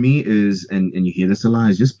thing for me is, and you hear this a lot,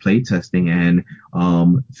 is just play testing. And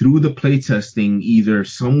through the play testing, either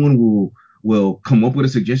someone will come up with a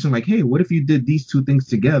suggestion like, hey, what if you did these two things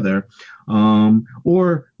together?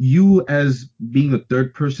 Or you, as being a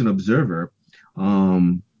third person observer,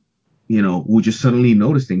 will just suddenly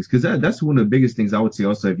notice things. Because that's one of the biggest things I would say.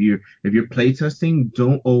 Also, if you're play testing,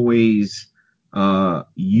 don't always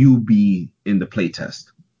you be in the play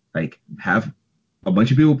test. Like, have a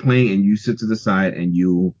bunch of people playing and you sit to the side and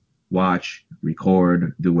you watch,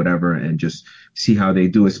 record, do whatever, and just see how they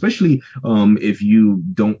do. Especially if you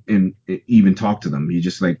don't even talk to them, you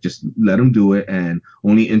just let them do it and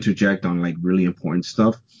only interject on like really important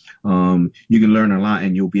stuff. You can learn a lot,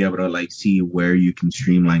 and you'll be able to like see where you can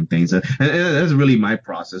streamline things. And that's really my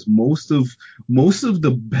process. Most of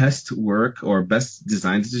the best work or best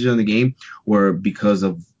design decisions in the game were because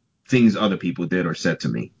of things other people did or said to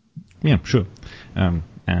me. Yeah, sure.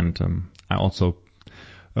 And I also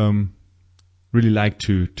really like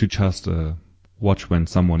to just watch when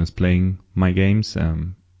someone is playing my games.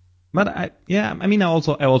 But I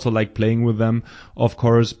also like playing with them, of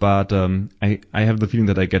course. But I have the feeling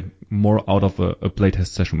that I get more out of a playtest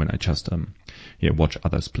session when I just watch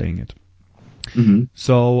others playing it. Mm-hmm.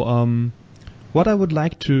 So what I would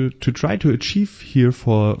like to try to achieve here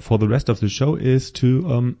for the rest of the show is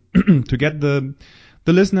to to get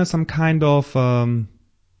the listener some kind of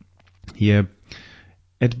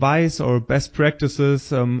advice or best practices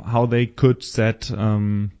how they could set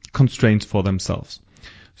constraints for themselves.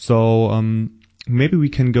 So maybe we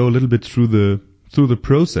can go a little bit through the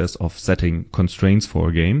process of setting constraints for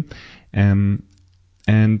a game, and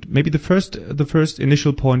maybe the first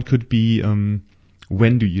initial point could be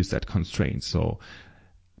when do you set constraints? So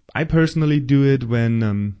I personally do it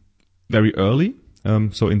when very early.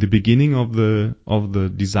 So in the beginning of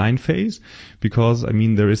the design phase, because I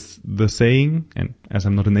mean there is the saying, and as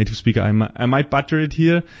I'm not a native speaker, I might butcher it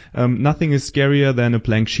here. Nothing is scarier than a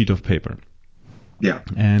blank sheet of paper. Yeah.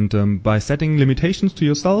 And by setting limitations to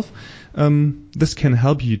yourself, this can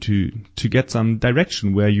help you to get some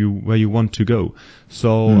direction where you want to go.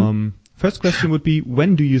 So first question would be,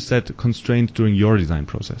 when do you set constraints during your design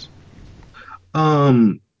process?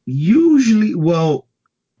 Usually, well,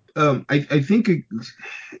 I think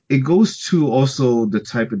it goes to also the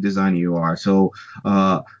type of designer you are. So,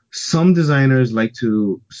 some designers like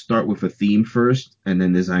to start with a theme first and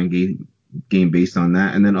then design game based on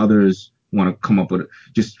that. And then others want to come up with,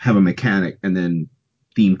 just have a mechanic and then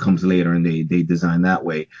theme comes later and they design that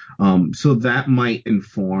way. So that might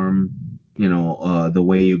inform, the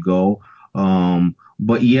way you go.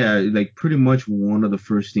 But yeah, like pretty much one of the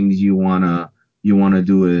first things you wanna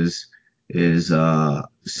do is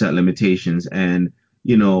set limitations. And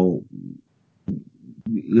you know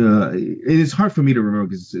it's hard for me to remember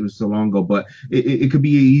because it was so long ago, but it could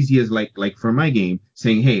be as easy as like for my game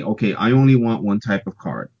saying, hey, okay, I only want one type of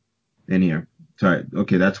card in here. Sorry,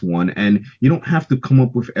 okay, that's one. And you don't have to come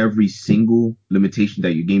up with every single limitation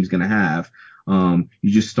that your game's gonna have.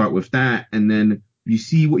 You just start with that, and then you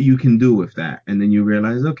see what you can do with that, and then you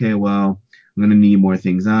realize, okay, well, I'm gonna need more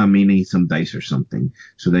things. I may need some dice or something.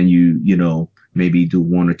 So then maybe do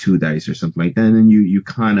one or two dice or something like that, and then you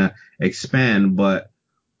kind of expand, but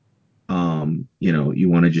you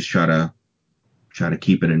want to just try to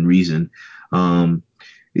keep it in reason. Um,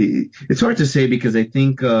 it's hard to say because I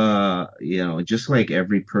think, just like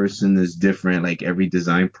every person is different, like every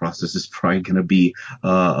design process is probably going to be,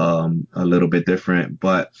 a little bit different,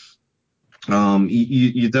 but,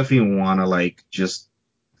 you definitely want to like just,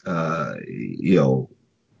 come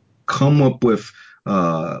up with,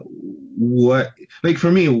 what, like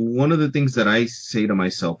for me, one of the things that I say to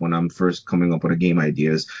myself when I'm first coming up with a game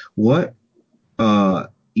idea is what uh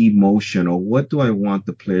emotion or what do I want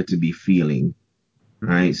the player to be feeling,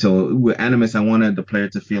 right? So with Animus, I wanted the player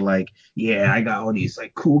to feel like, yeah, I got all these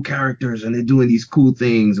like cool characters and they're doing these cool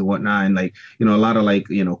things and whatnot, and like a lot of like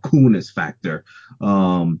coolness factor,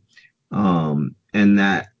 um and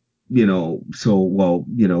that so well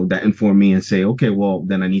that informed me and say, okay, well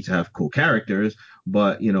then I need to have cool characters,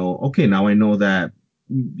 but okay, now I know that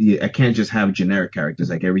I can't just have generic characters.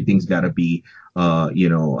 Like everything's got to be, a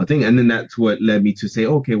thing. And then that's what led me to say,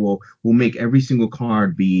 okay, well, we'll make every single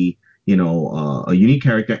card be, a unique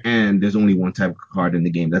character, and there's only one type of card in the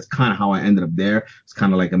game. That's kind of how I ended up there. It's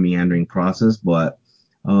kind of like a meandering process, but,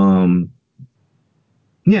 yeah,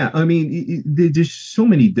 I mean, there's so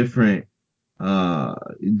many uh,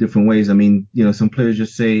 different ways. I mean, some players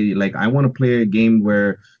just say like, I want to play a game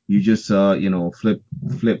where you just,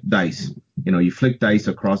 flip dice. You flick dice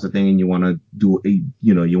across the thing and you want to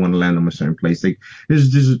you want to land them a certain place. Like,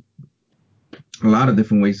 there's a lot of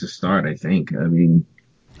different ways to start, I think. I mean,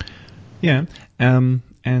 Yeah. And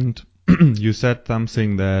you said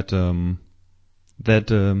something that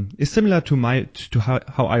is similar to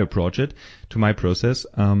how I approach it, to my process,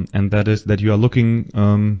 and that is that you are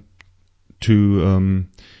looking to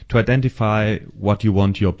identify what you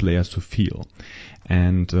want your players to feel.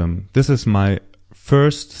 And this is my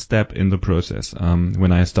first step in the process.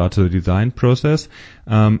 When I start the design process,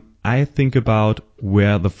 I think about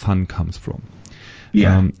where the fun comes from.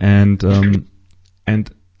 yeah.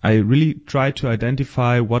 And I really try to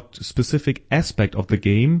identify what specific aspect of the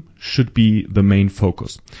game should be the main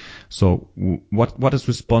focus. So what is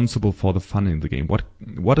responsible for the fun in the game?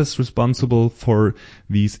 What is responsible for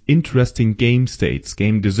these interesting game states,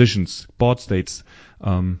 game decisions, board states,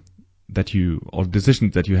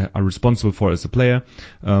 decisions that you are responsible for as a player,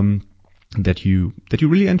 that you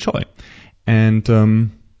really enjoy. And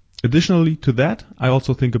additionally to that, I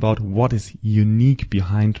also think about what is unique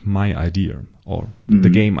behind my idea or the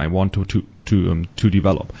game I want to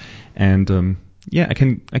develop. And I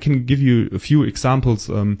can give you a few examples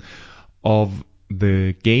of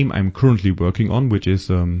the game I'm currently working on, which is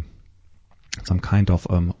some kind of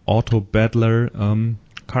auto battler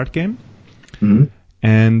card game. Mm-hmm.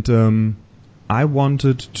 And I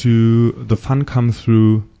wanted the fun come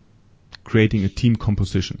through creating a team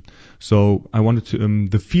composition. So I wanted to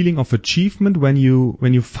the feeling of achievement when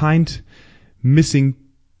you find missing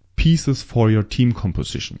pieces for your team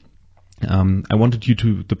composition. I wanted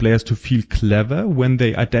the players to feel clever when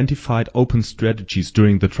they identified open strategies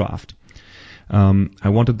during the draft. I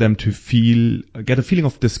wanted them to get a feeling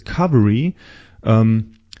of discovery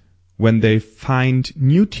when they find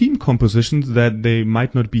new team compositions that they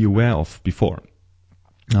might not be aware of before.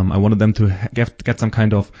 I wanted them to get some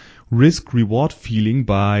kind of risk-reward feeling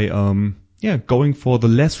by going for the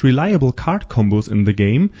less reliable card combos in the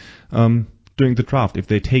game during the draft. If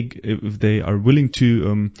they are willing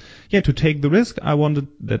to take the risk, I wanted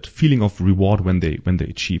that feeling of reward when they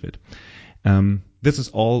achieve it. This is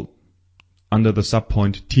all under the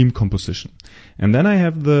subpoint team composition. And then I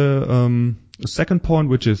have the second point,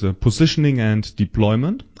 which is positioning and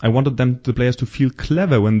deployment. I wanted the players to feel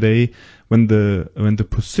clever when the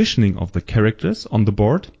positioning of the characters on the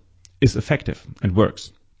board is effective and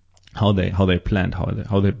works. How they planned,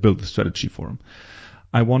 how they built the strategy for them.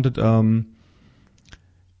 I wanted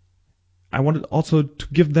also to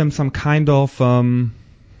give them some kind of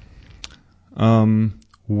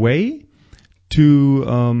way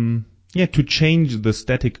to to change the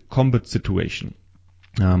static combat situation.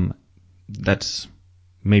 That's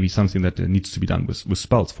maybe something that needs to be done with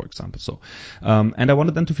spells, for example. So, and I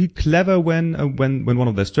wanted them to feel clever when one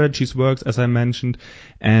of their strategies works, as I mentioned,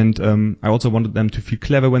 and I also wanted them to feel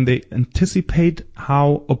clever when they anticipate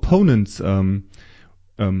how opponents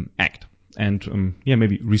act and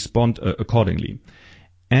maybe respond accordingly.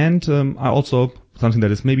 And I also, something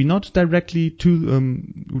that is maybe not directly to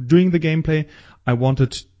doing the gameplay, I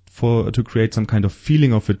wanted to create some kind of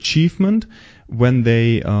feeling of achievement when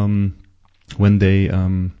they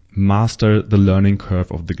master the learning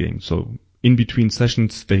curve of the game. So in between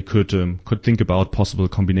sessions, they could think about possible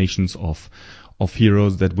combinations of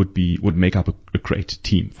heroes that would make up a great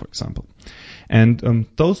team, for example. And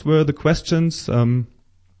those were the questions that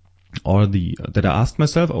I asked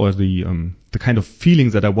myself, or the kind of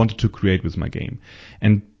feelings that I wanted to create with my game.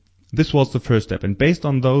 And this was the first step. And based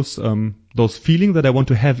on those feelings that I want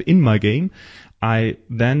to have in my game, I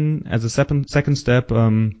then, as a second step,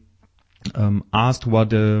 asked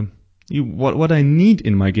what I need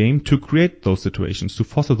in my game to create those situations, to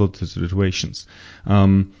foster those situations.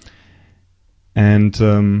 I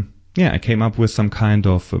came up with some kind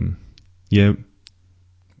of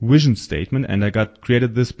vision statement, and I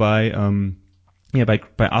created this by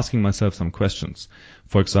asking myself some questions.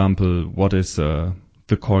 For example, what is the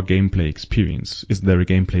core gameplay experience? Is there a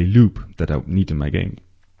gameplay loop that I need in my game?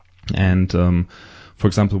 And for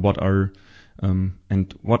example, what are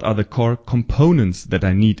the core components that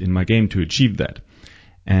I need in my game to achieve that?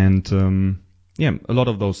 And a lot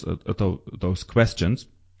of those questions.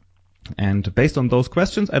 And based on those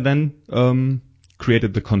questions, I then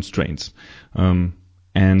created the constraints.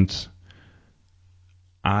 And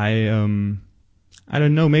I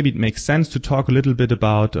don't know, maybe it makes sense to talk a little bit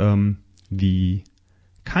about the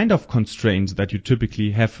kind of constraints that you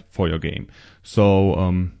typically have for your game.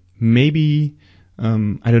 So maybe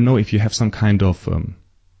I don't know if you have some kind of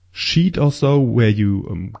sheet or so where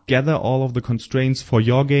you gather all of the constraints for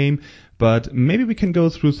your game, but maybe we can go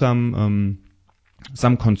through some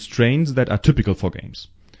constraints that are typical for games.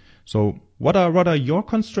 So what are your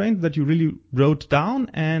constraints that you really wrote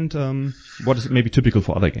down, and what is maybe typical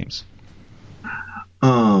for other games?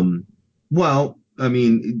 Well, I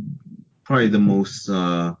mean, probably the most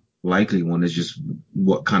likely one is just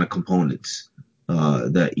what kind of components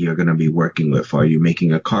that you're going to be working with. Are you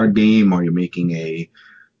making a card game? Are you making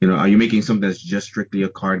are you making something that's just strictly a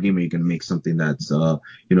card game? Or are you going to make something that's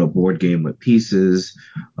board game with pieces?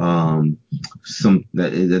 That's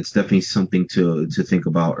definitely something to think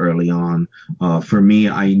about early on. For me,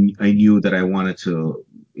 I knew that I wanted to,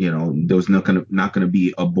 there was not gonna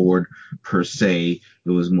be a board per se. It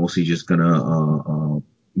was mostly just gonna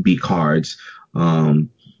be cards.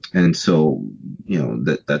 And so,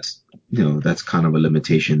 that's kind of a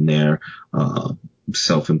limitation there,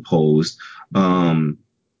 self-imposed.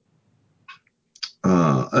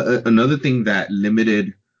 Another thing that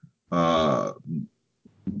limited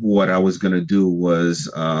what I was gonna do was,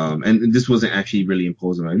 and this wasn't actually really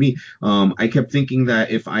imposed on me. I kept thinking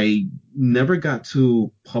that if I never got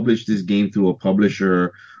to publish this game through a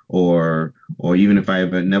publisher, or even if I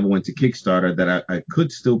never went to Kickstarter, that I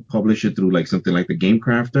could still publish it through like something like the Game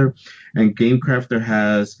Crafter. And Game Crafter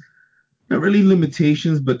has not really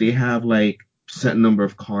limitations, but they have like set number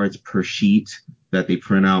of cards per sheet that they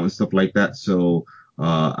print out and stuff like that. So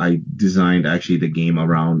I designed actually the game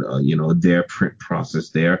around their print process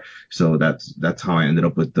there. So that's how I ended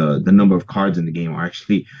up with the number of cards in the game are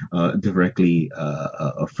actually directly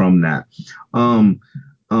from that.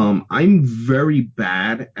 I'm very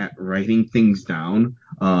bad at writing things down.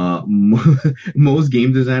 Most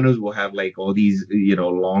game designers will have like all these,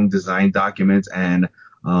 long design documents, and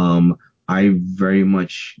I very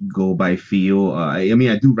much go by feel. I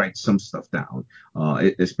do write some stuff down,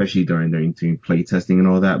 especially during play testing and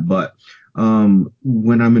all that. But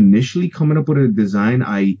when I'm initially coming up with a design,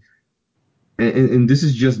 and this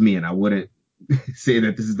is just me, and I wouldn't say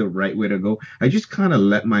that this is the right way to go. I just kind of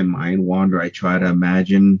let my mind wander. I try to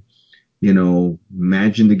imagine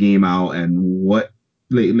the game out, and what,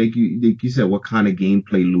 like you said, what kind of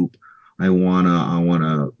gameplay loop I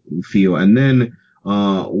wanna feel. And then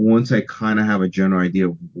once I kind of have a general idea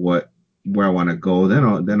of where I want to go,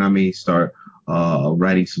 then I may start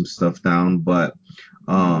writing some stuff down. But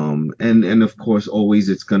and of course, always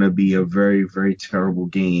it's gonna be a very, very terrible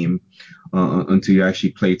game until you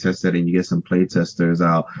actually play test it and you get some play testers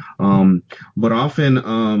out. But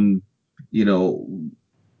often,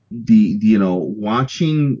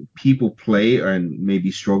 watching people play and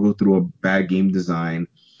maybe struggle through a bad game design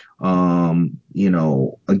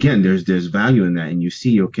again, there's value in that, and you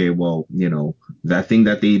see, okay, well, that thing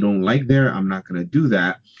that they don't like there, I'm not gonna do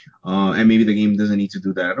that, and maybe the game doesn't need to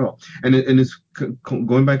do that at all. And it's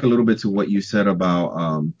going back a little bit to what you said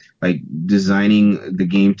about like designing the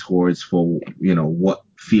game towards for what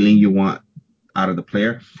feeling you want out of the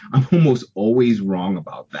player. I'm almost always wrong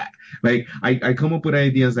about that. Like I come up with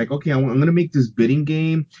ideas like, okay, I'm going to make this bidding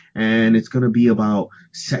game and it's going to be about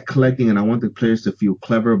set collecting, and I want the players to feel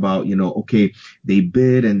clever about, okay, they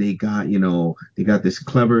bid and they got this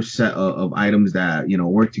clever set of items that,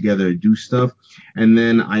 work together to do stuff. And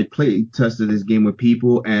then I tested this game with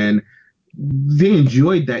people and they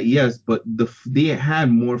enjoyed that, yes, but they had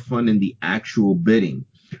more fun in the actual bidding.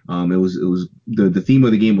 It was the theme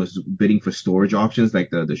of the game was bidding for storage options, like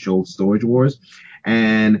the show Storage Wars,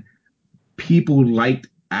 and people liked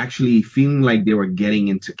actually feeling like they were getting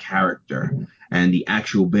into character and the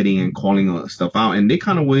actual bidding and calling stuff out, and they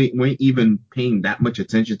kind of weren't even paying that much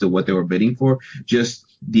attention to what they were bidding for, just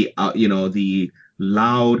the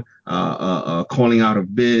loud calling out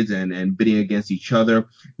of bids and bidding against each other.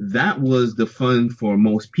 That was the fun for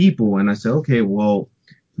most people, and I said, okay, well,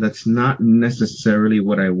 that's not necessarily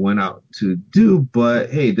what I went out to do, but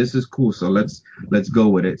hey, this is cool, so let's go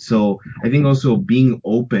with it. So I think also being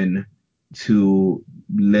open to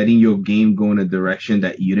letting your game go in a direction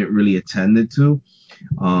that you didn't really intend it to,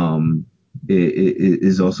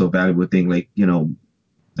 is also a valuable thing. Like, don't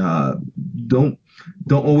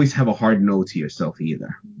always have a hard no to yourself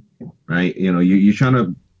either, right? You're trying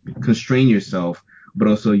to constrain yourself, but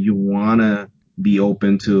also you wanna be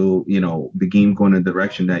open to, the game going in a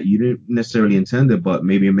direction that you didn't necessarily intend it, but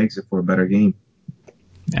maybe it makes it for a better game.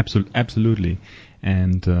 Absolutely.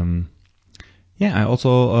 And I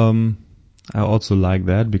also like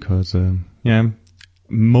that because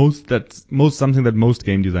most something that most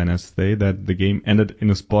game designers say, that the game ended in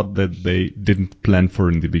a spot that they didn't plan for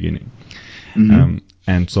in the beginning. Mm-hmm.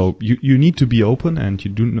 And so you need to be open, and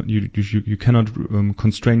you cannot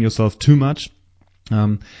constrain yourself too much.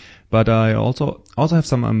 But I also have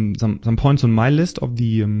some points on my list of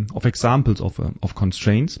the of examples of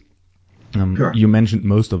constraints. Sure. You mentioned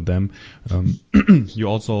most of them. You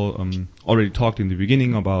also already talked in the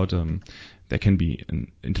beginning about there can be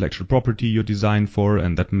an intellectual property you design for,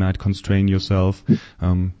 and that might constrain yourself.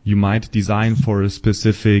 You might design for a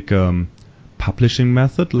specific publishing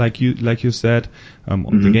method, like you said,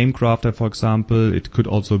 on the Game Crafter, for example. It could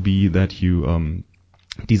also be that you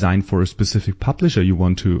design for a specific publisher you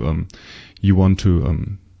want to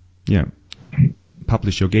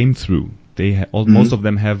publish your game through. Most of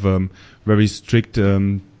them have very strict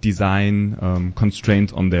design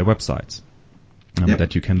constraints on their websites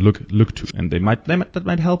that you can look to, and that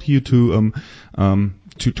might help you to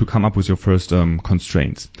come up with your first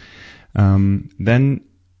constraints. Then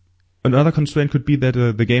another constraint could be that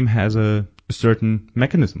the game has a certain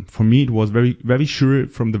mechanism. For me, it was very, very sure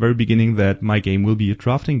from the very beginning that my game will be a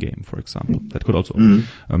drafting game, for example. That could also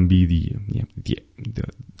be the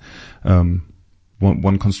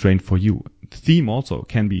one constraint for you. The theme also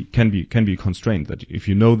can be a constraint, that if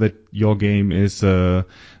you know that your game is a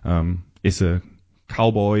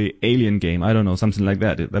cowboy alien game, I don't know, something like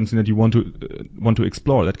that, something that you want to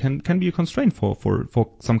explore, that can be a constraint for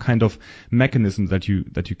some kind of mechanism that you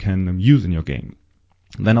can use in your game.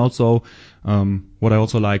 Then also, what I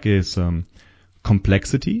also like is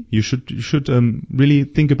complexity. You should really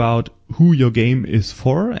think about who your game is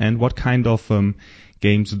for and what kind of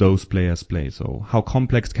games those players play. So how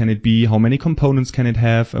complex can it be? How many components can it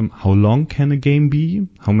have? How long can a game be?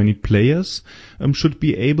 How many players should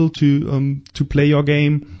be able to play your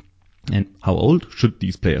game? And how old should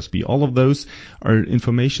these players be? All of those are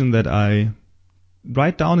information that I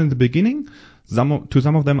write down in the beginning. To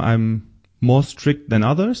some of them I'm more strict than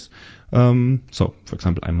others. So, for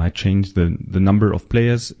example, I might change the number of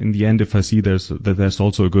players in the end if I see there's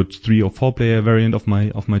also a good 3 or 4 player variant of my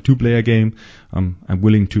 2-player game. I'm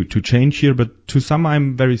willing to change here, but to some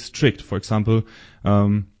I'm very strict. For example,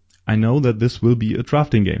 I know that this will be a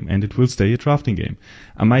drafting game and it will stay a drafting game.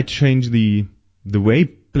 I might change the way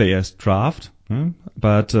players draft,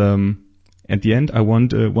 but at the end I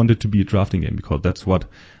want it to be a drafting game, because that's what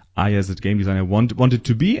I, as a game designer, want it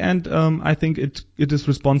to be, and I think it is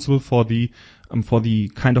responsible for the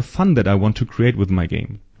kind of fun that I want to create with my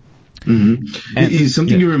game. Mm-hmm. It's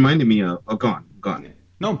something you reminded me of. Oh, go on.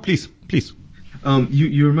 No, please.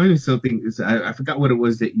 You reminded me of something. I forgot what it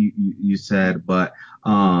was that you said, but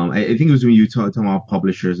I think it was when you talking about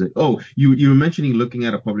publishers. You were mentioning looking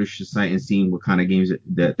at a publisher site and seeing what kind of games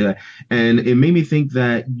that and it made me think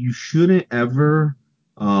that you shouldn't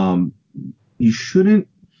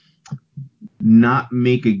not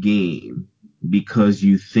make a game because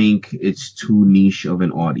you think it's too niche of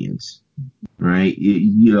an audience, right?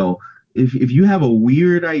 You know, if you have a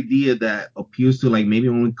weird idea that appeals to like maybe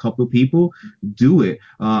only a couple of people, do it.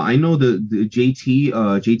 I know the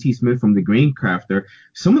JT Smith from the Grain Crafter.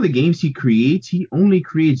 Some of the games he only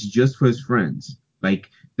creates just for his friends. Like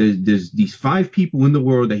there's these 5 people in the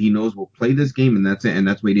world that he knows will play this game, and that's it, and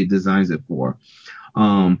that's what he designs it for.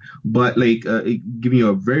 But like, giving you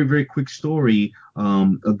a very, very quick story,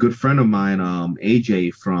 a good friend of mine,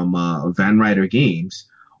 AJ from, Van Ryder Games,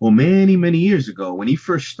 well, many, many years ago, when he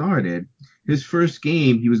first started, his first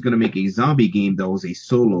game, he was going to make a zombie game that was a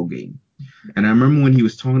solo game. And I remember when he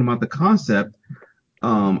was talking about the concept,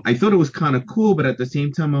 I thought it was kind of cool, but at the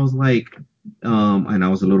same time, I was like, and I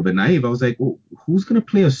was a little bit naive. I was like, well, who's going to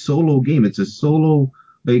play a solo game? It's a solo,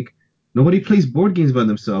 like, nobody plays board games by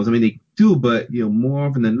themselves. I mean, they do, but, more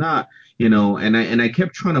often than not, and I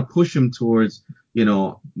kept trying to push him towards,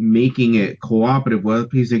 making it cooperative. Well,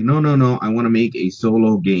 he's like, no, I want to make a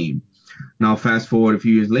solo game. Now, fast forward a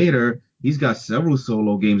few years later, he's got several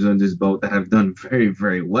solo games on his belt that have done very,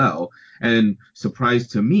 very well. And surprise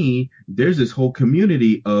to me, there's this whole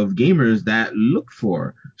community of gamers that look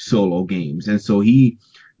for solo games. And so he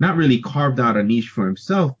not really carved out a niche for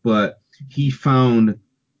himself, but he found,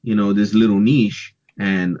 this little niche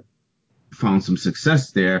and found some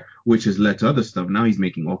success there, which has led to other stuff. Now he's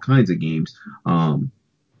making all kinds of games.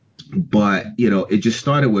 But it just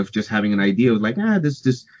started with just having an idea of like,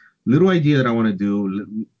 this little idea that I want to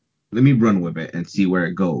do. Let me run with it and see where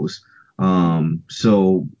it goes.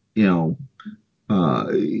 So,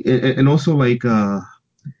 and also like,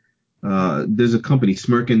 there's a company,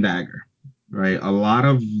 Smirk and Dagger, right? A lot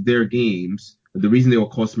of their games, the reason they were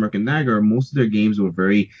called Smirk and Dagger, most of their games were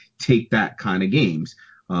very take that kind of games,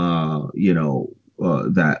 that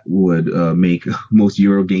would make most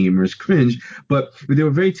Euro gamers cringe, but they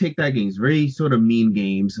were very take that games, very sort of mean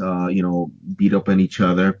games, beat up on each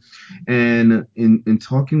other. And in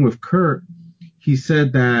talking with Kurt, he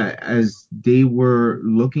said that as they were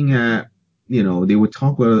looking at, they would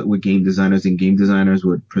talk with game designers, and game designers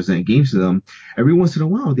would present games to them. Every once in a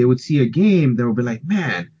while, they would see a game that would be like,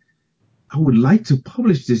 man, I would like to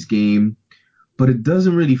publish this game, but it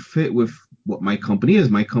doesn't really fit with what my company is.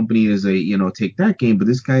 My company is a, take that game, but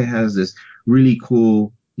this guy has this really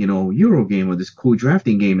cool, Euro game or this cool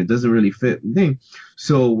drafting game. It doesn't really fit the thing.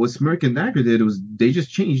 So what Smirk and Dagger did was they just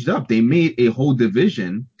changed up. They made a whole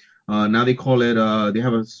division. Now they call it, they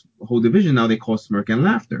have a whole division now they call Smirk and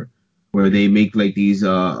Laughter, where they make like these,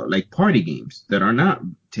 like party games that are not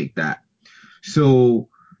take that. So,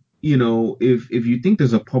 if you think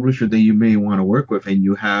there's a publisher that you may want to work with and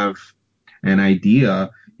you have an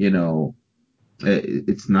idea,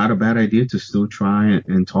 it's not a bad idea to still try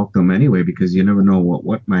and talk to them anyway, because you never know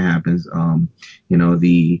what might happen.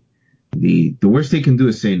 The worst they can do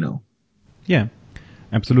is say no. Yeah,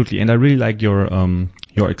 absolutely. And I really like your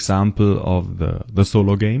example of the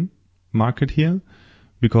solo game market here,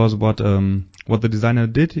 because what the designer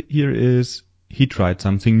did here is he tried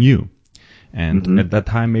something new. And at that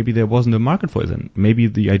time, maybe there wasn't a market for it, and maybe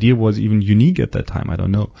the idea was even unique at that time. I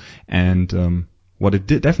don't know. And what it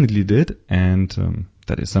definitely did, and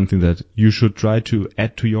that is something that you should try to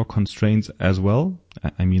add to your constraints as well.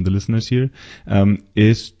 I mean, the listeners here,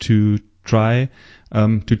 is to try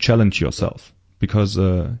to challenge yourself, because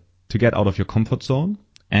to get out of your comfort zone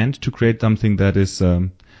and to create something that is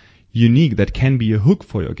unique, that can be a hook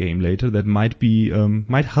for your game later, that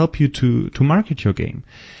might help you to market your game.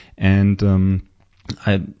 And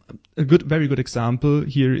a very good example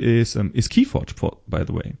here is Keyforge, by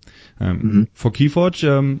the way. For Keyforge,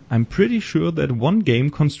 I'm pretty sure that one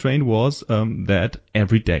game constraint was that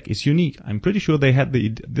every deck is unique. I'm pretty sure they had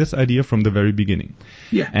this idea from the very beginning.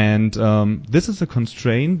 Yeah. And this is a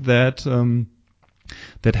constraint that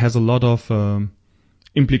has a lot of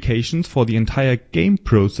implications for the entire game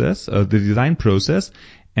process, the design process.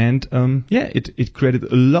 And it created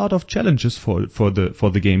a lot of challenges for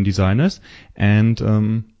the game designers, and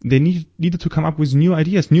they needed to come up with new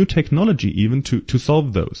ideas, new technology even to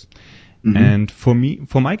solve those. And for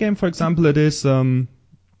my game, for example, it is the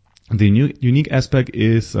unique aspect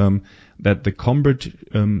is that the combat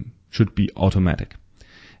should be automatic.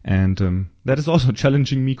 And that is also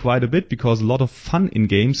challenging me quite a bit, because a lot of fun in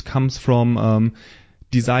games comes from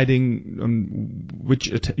deciding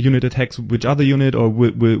which unit attacks which other unit, or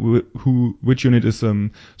which unit is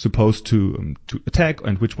supposed to attack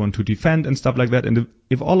and which one to defend and stuff like that. And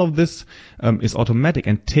if all of this is automatic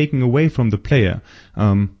and taken away from the player,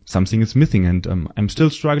 something is missing. And I'm still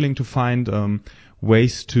struggling to find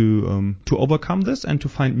ways to overcome this and to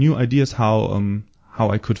find new ideas how how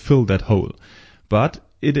I could fill that hole. But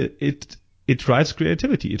it drives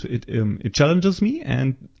creativity. It challenges me,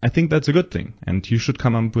 and I think that's a good thing. And you should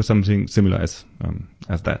come up with something similar as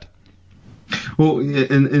that. Well,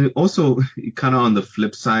 and also kind of on the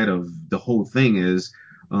flip side of the whole thing is,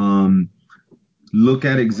 look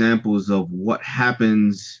at examples of what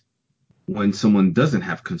happens when someone doesn't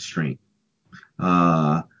have constraint.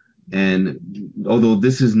 And although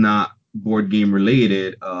this is not board game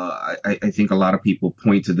related, I think a lot of people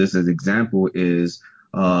point to this as example is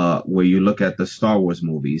where you look at the Star Wars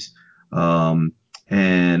movies, and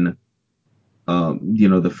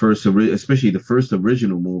especially the first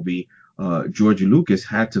original movie, George Lucas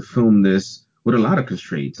had to film this with a lot of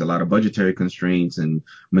constraints, a lot of budgetary constraints and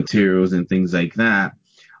materials and things like that.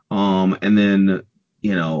 And then,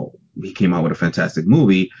 he came out with a fantastic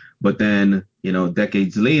movie, but then,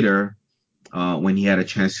 decades later, when he had a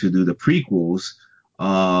chance to do the prequels,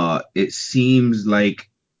 it seems like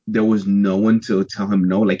there was no one to tell him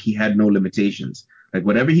no. Like, he had no limitations. Like,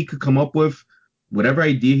 whatever he could come up with, whatever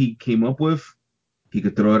idea he came up with, he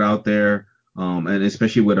could throw it out there. And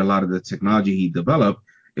especially with a lot of the technology he developed,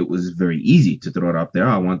 it was very easy to throw it out there.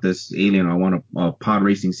 I want this alien, I want a pod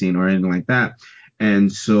racing scene or anything like that.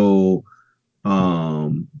 And so,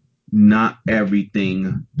 not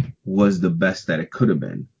everything was the best that it could have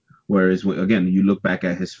been. Whereas, again, you look back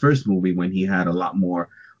at his first movie when he had a lot more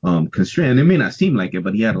constraints. It may not seem like it,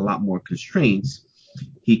 but he had a lot more constraints.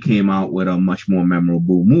 He came out with a much more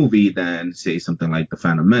memorable movie than, say, something like The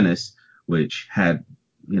Phantom Menace, which had,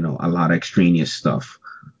 a lot of extraneous stuff,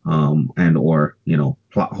 and or,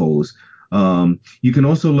 plot holes. You can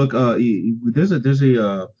also look, there's a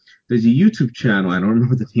YouTube channel. I don't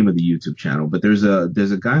remember the name of the YouTube channel, but there's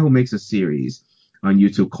a guy who makes a series on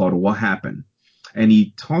YouTube called What Happened. And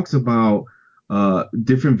he talks about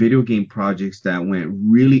different video game projects that went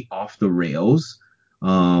really off the rails,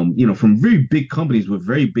 from very big companies with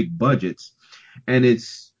very big budgets. And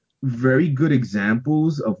it's very good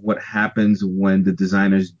examples of what happens when the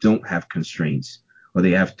designers don't have constraints, or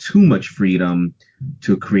they have too much freedom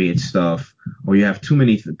to create stuff, or you have too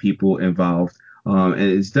many people involved. And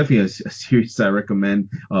it's definitely a series I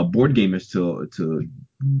recommend board gamers to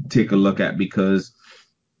take a look at, because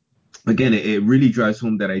again, it really drives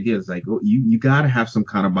home that idea. It's like, you got to have some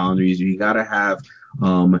kind of boundaries. You got to have,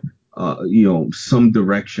 some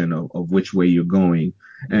direction of which way you're going.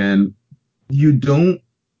 And you don't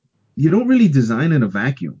really design in a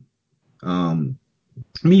vacuum.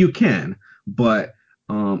 You can, but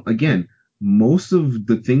again, most of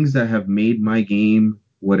the things that have made my game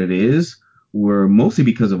what it is were mostly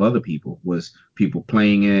because of other people. Was people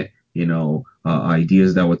playing it,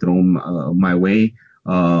 ideas that were thrown my way.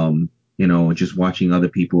 Just watching other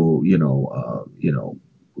people,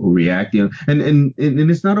 react, and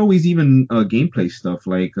it's not always even gameplay stuff.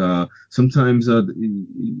 Like sometimes,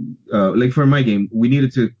 like for my game, we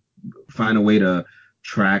needed to find a way to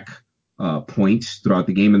track points throughout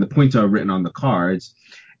the game, and the points are written on the cards.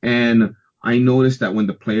 And I noticed that when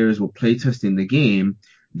the players were playtesting the game,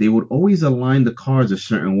 they would always align the cards a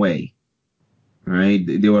certain way. Right?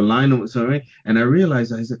 They were aligned a certain way, and I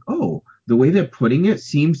realized, I was like, oh, the way they're putting it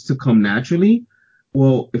seems to come naturally.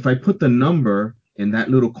 Well, if I put the number in that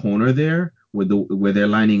little corner there where they're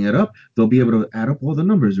lining it up, they'll be able to add up all the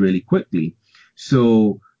numbers really quickly.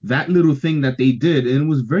 So that little thing that they did, and it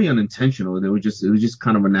was very unintentional. It was just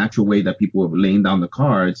kind of a natural way that people were laying down the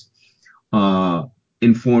cards,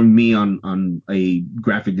 informed me on a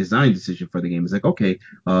graphic design decision for the game. It's like, okay,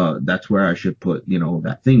 that's where I should put,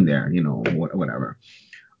 that thing there, whatever.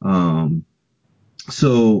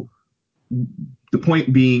 So the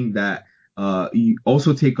point being that you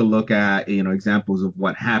also take a look at, examples of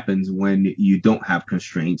what happens when you don't have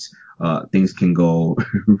constraints. Things can go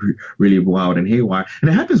really wild and haywire. And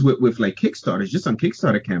it happens with like Kickstarters, just on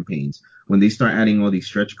Kickstarter campaigns, when they start adding all these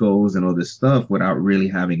stretch goals and all this stuff without really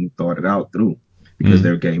having thought it out through, because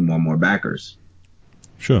they're getting more and more backers.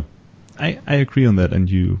 Sure. I agree on that. And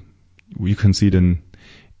you can see it in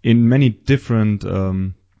many different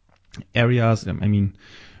areas. I mean,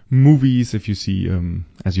 movies, if you see,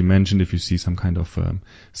 as you mentioned, if you see some kind of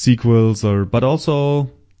sequels, but also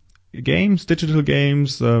games, digital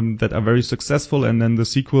games that are very successful, and then the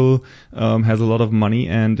sequel has a lot of money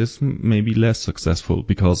and is maybe less successful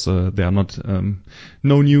because there are not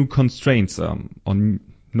no new constraints on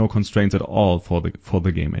no constraints at all for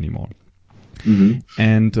the game anymore. Mm-hmm.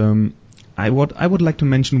 And I would like to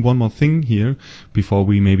mention one more thing here before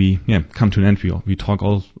we maybe come to an end. We talk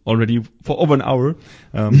already for over an hour,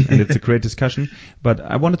 and it's a great discussion. But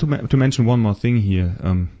I wanted to mention one more thing here.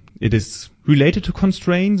 It is related to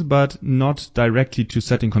constraints, but not directly to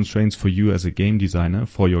setting constraints for you as a game designer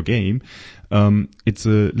for your game. It's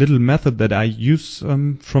a little method that I use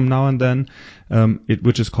from now and then,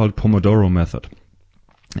 which is called Pomodoro method.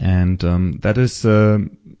 And that is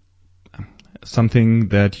something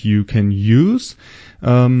that you can use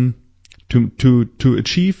to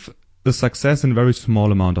achieve a success in a very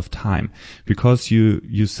small amount of time, because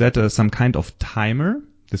you set some kind of timer.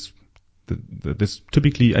 This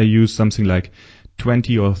typically I use something like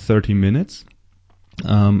 20 or 30 minutes,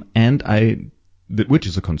 which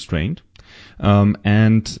is a constraint,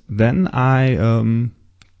 and then I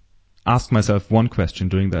ask myself one question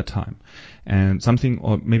during that time, and something,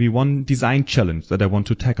 or maybe one design challenge that I want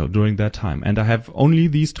to tackle during that time. And I have only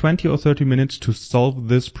these 20 or 30 minutes to solve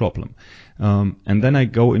this problem. And then I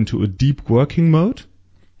go into a deep working mode.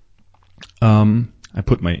 I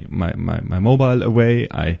put my mobile away.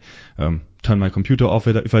 I turn my computer off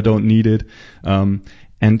if I don't need it.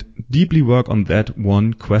 And deeply work on that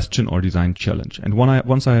one question or design challenge. And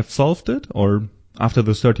once I have solved it, or after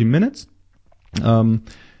the 30 minutes,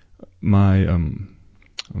 my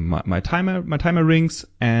timer rings,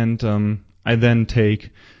 and I then take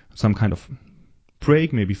some kind of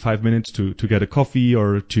break, maybe 5 minutes to get a coffee,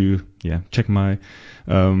 or to check my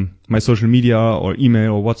social media or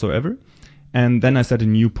email or whatsoever. And then I set a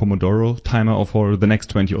new Pomodoro timer for the next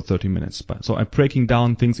 20 or 30 minutes. So I'm breaking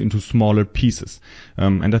down things into smaller pieces.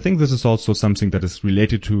 And I think this is also something that is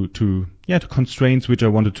related to constraints, which I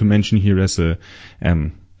wanted to mention here as a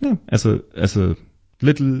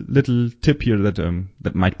little tip here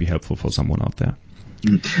that might be helpful for someone out there.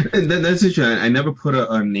 That's interesting. I never put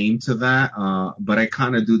a name to that, but I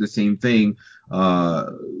kind of do the same thing.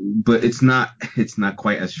 But it's not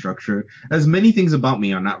quite as structured. As many things about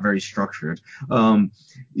me are not very structured.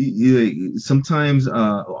 Sometimes,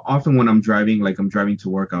 often when I'm driving to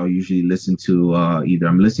work, I'll usually listen to either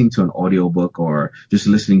I'm listening to an audiobook or just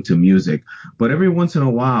listening to music. But every once in a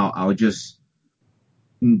while, I'll just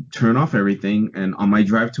turn off everything, and on my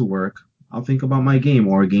drive to work, I'll think about my game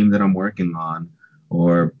or a game that I'm working on,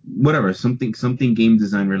 or whatever, something game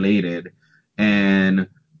design related. And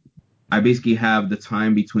I basically have the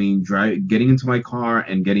time between getting into my car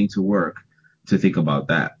and getting to work to think about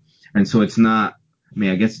that. And so it's not,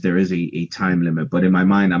 I guess there is a time limit, but in my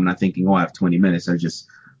mind, I'm not thinking, I have 20 minutes. It's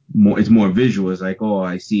more visual. It's like,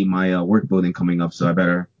 I see my work building coming up, so I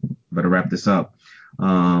better wrap this up.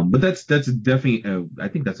 But that's definitely, I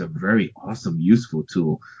think that's a very awesome, useful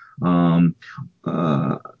tool.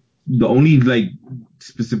 The only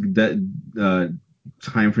specific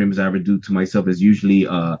time frames I ever do to myself is usually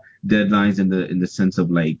deadlines in the sense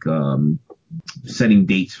of setting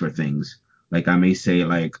dates for things. Like I may say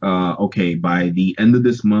okay, by the end of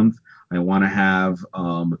this month, I want to have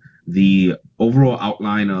the overall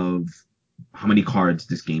outline of how many cards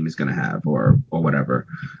this game is going to have, or whatever.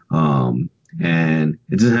 And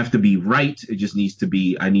it doesn't have to be right. It just needs to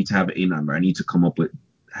be, I need to have a number. I need to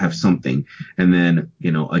have something, and then,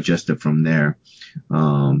 adjust it from there.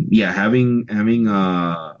 Having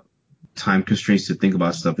time constraints to think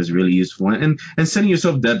about stuff is really useful, and setting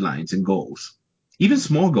yourself deadlines and goals, even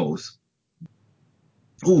small goals.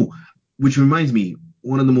 Oh, which reminds me,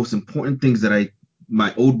 one of the most important things that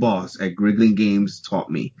my old boss at Griggling Games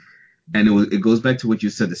taught me, and it goes back to what you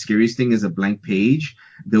said. The scariest thing is a blank page.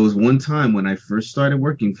 There was one time when I first started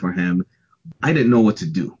working for him, I didn't know what to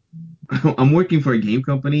do. I'm working for a game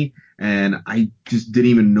company, and I just didn't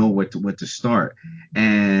even know what to start.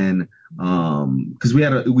 And because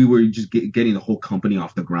we were just getting the whole company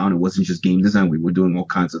off the ground. It wasn't just game design. We were doing all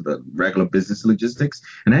kinds of the regular business logistics,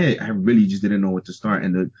 and I really just didn't know what to start.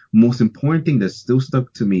 And the most important thing that still stuck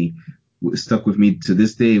with me to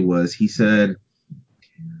this day was, he said,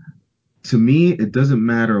 to me, it doesn't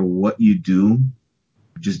matter what you do,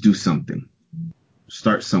 just do something.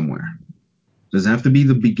 Start somewhere. Doesn't have to be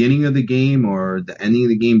the beginning of the game or the ending of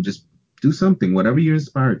the game. Just do something, whatever you're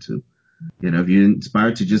inspired to. If you're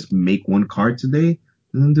inspired to just make one card today,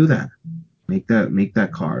 then do that. Make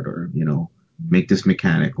that card, or, make this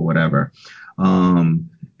mechanic or whatever. And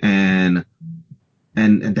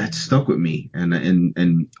that stuck with me.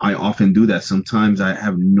 And I often do that. Sometimes I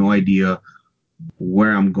have no idea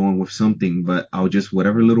where I'm going with something, but I'll just,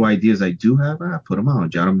 whatever little ideas I do have, I put them out,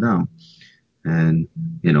 jot them down. And,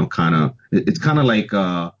 it's kind of like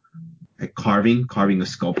carving a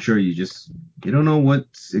sculpture. You don't know what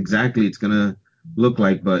exactly it's going to look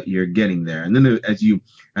like, but you're getting there. And then as you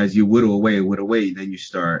whittle away, then you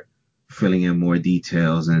start filling in more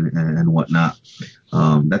details and whatnot.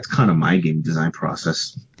 That's kind of my game design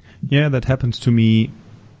process. Yeah, that happens to me.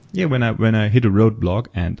 Yeah, when I hit a roadblock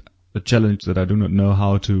and a challenge that I do not know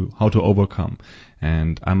how to overcome.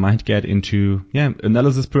 And I might get into,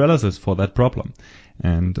 analysis paralysis for that problem.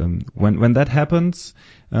 And, when that happens,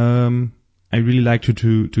 I really like to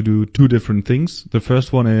do two different things. The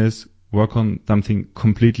first one is work on something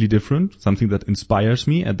completely different, something that inspires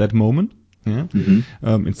me at that moment. Yeah.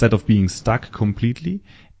 Mm-hmm. Instead of being stuck completely.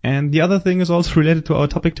 And the other thing is also related to our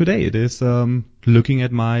topic today. It is, looking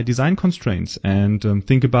at my design constraints and,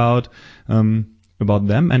 think about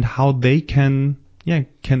them and how they can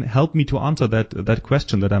help me to answer that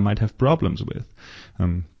question that I might have problems with.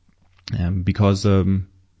 Because,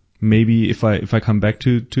 maybe if I come back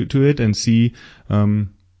to it and see,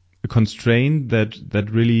 a constraint that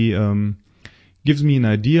really, gives me an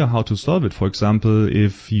idea how to solve it. For example,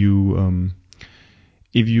 if you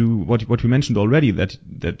what we mentioned already, that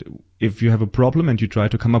if you have a problem and you try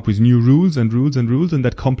to come up with new rules and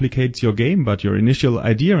that complicates your game, but your initial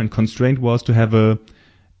idea and constraint was to have a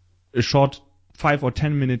short 5 or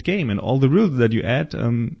 10 minute game, and all the rules that you add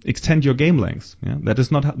extend your game length. Yeah, that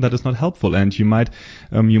is not helpful, and you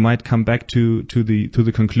might come back to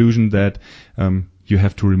the conclusion that you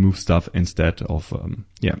have to remove stuff instead of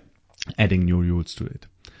adding new rules to it.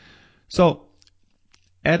 So,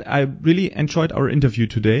 Ed, I really enjoyed our interview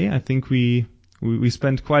today. I think we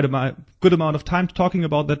spent quite a good amount of time talking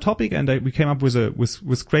about that topic, and we came up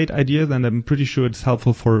with great ideas, and I'm pretty sure it's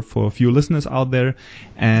helpful for a few listeners out there.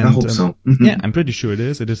 And I hope so. Yeah, I'm pretty sure it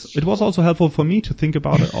is. It was also helpful for me to think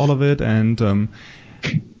about all of it. And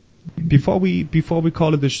before we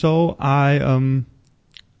call it the show, I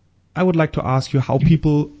would like to ask you how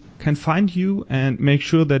people can find you and make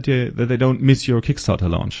sure that they don't miss your Kickstarter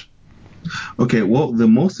launch. Okay, well, the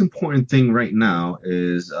most important thing right now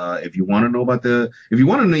is if you want to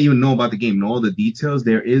even know about the game, know all the details,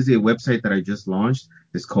 there is a website that I just launched.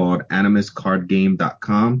 It's called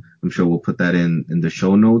animuscardgame.com. I'm sure we'll put that in the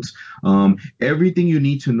show notes. Everything you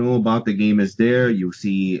need to know about the game is there. You'll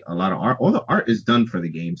see a lot of art. All the art is done for the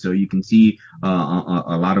game, so you can see a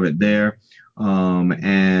lot of it there.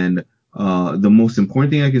 And the most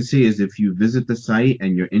important thing I can say is if you visit the site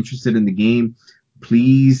and you're interested in the game,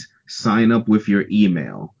 please sign up with your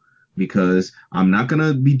email, because I'm not going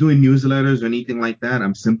to be doing newsletters or anything like that.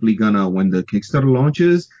 I'm simply going to, when the Kickstarter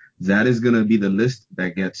launches, that is going to be the list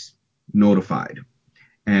that gets notified.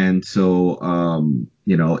 And so,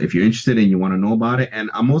 if you're interested and you want to know about it, and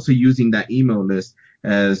I'm also using that email list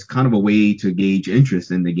as kind of a way to gauge interest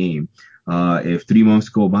in the game. If 3 months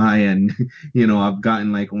go by and, I've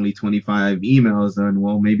gotten like only 25 emails, then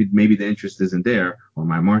well, maybe the interest isn't there, or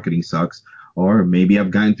my marketing sucks. Or maybe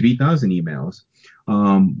I've gotten 3,000 emails.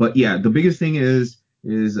 But yeah, the biggest thing is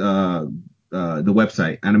the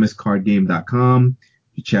website, animuscardgame.com.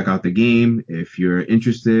 You check out the game. If you're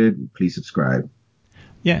interested, please subscribe.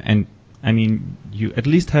 Yeah, and I mean, you at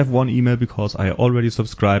least have one email because I already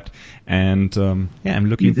subscribed, and I'm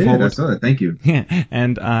looking forward. I saw that. Thank you. Yeah,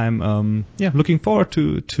 and I'm looking forward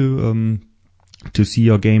to see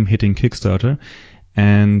your game hitting Kickstarter,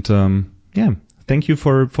 and thank you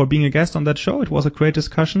for being a guest on that show. It was a great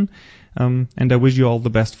discussion, and I wish you all the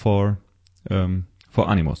best for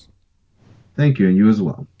Animus. Thank you, and you as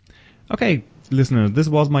well. Okay, listener, this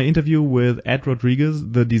was my interview with Ed Rodriguez,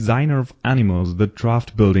 the designer of Animus, the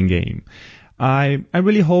draft building game. I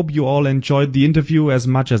really hope you all enjoyed the interview as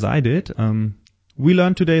much as I did. We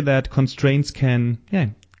learned today that constraints can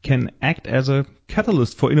act as a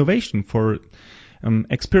catalyst for innovation, for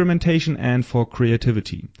experimentation, and for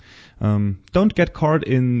creativity. Don't get caught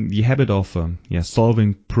in the habit of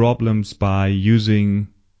solving problems by using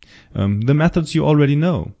the methods you already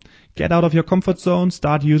know. Get out of your comfort zone,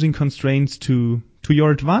 start using constraints to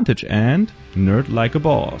your advantage, and nerd like a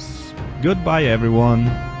boss. Goodbye,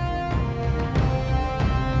 everyone.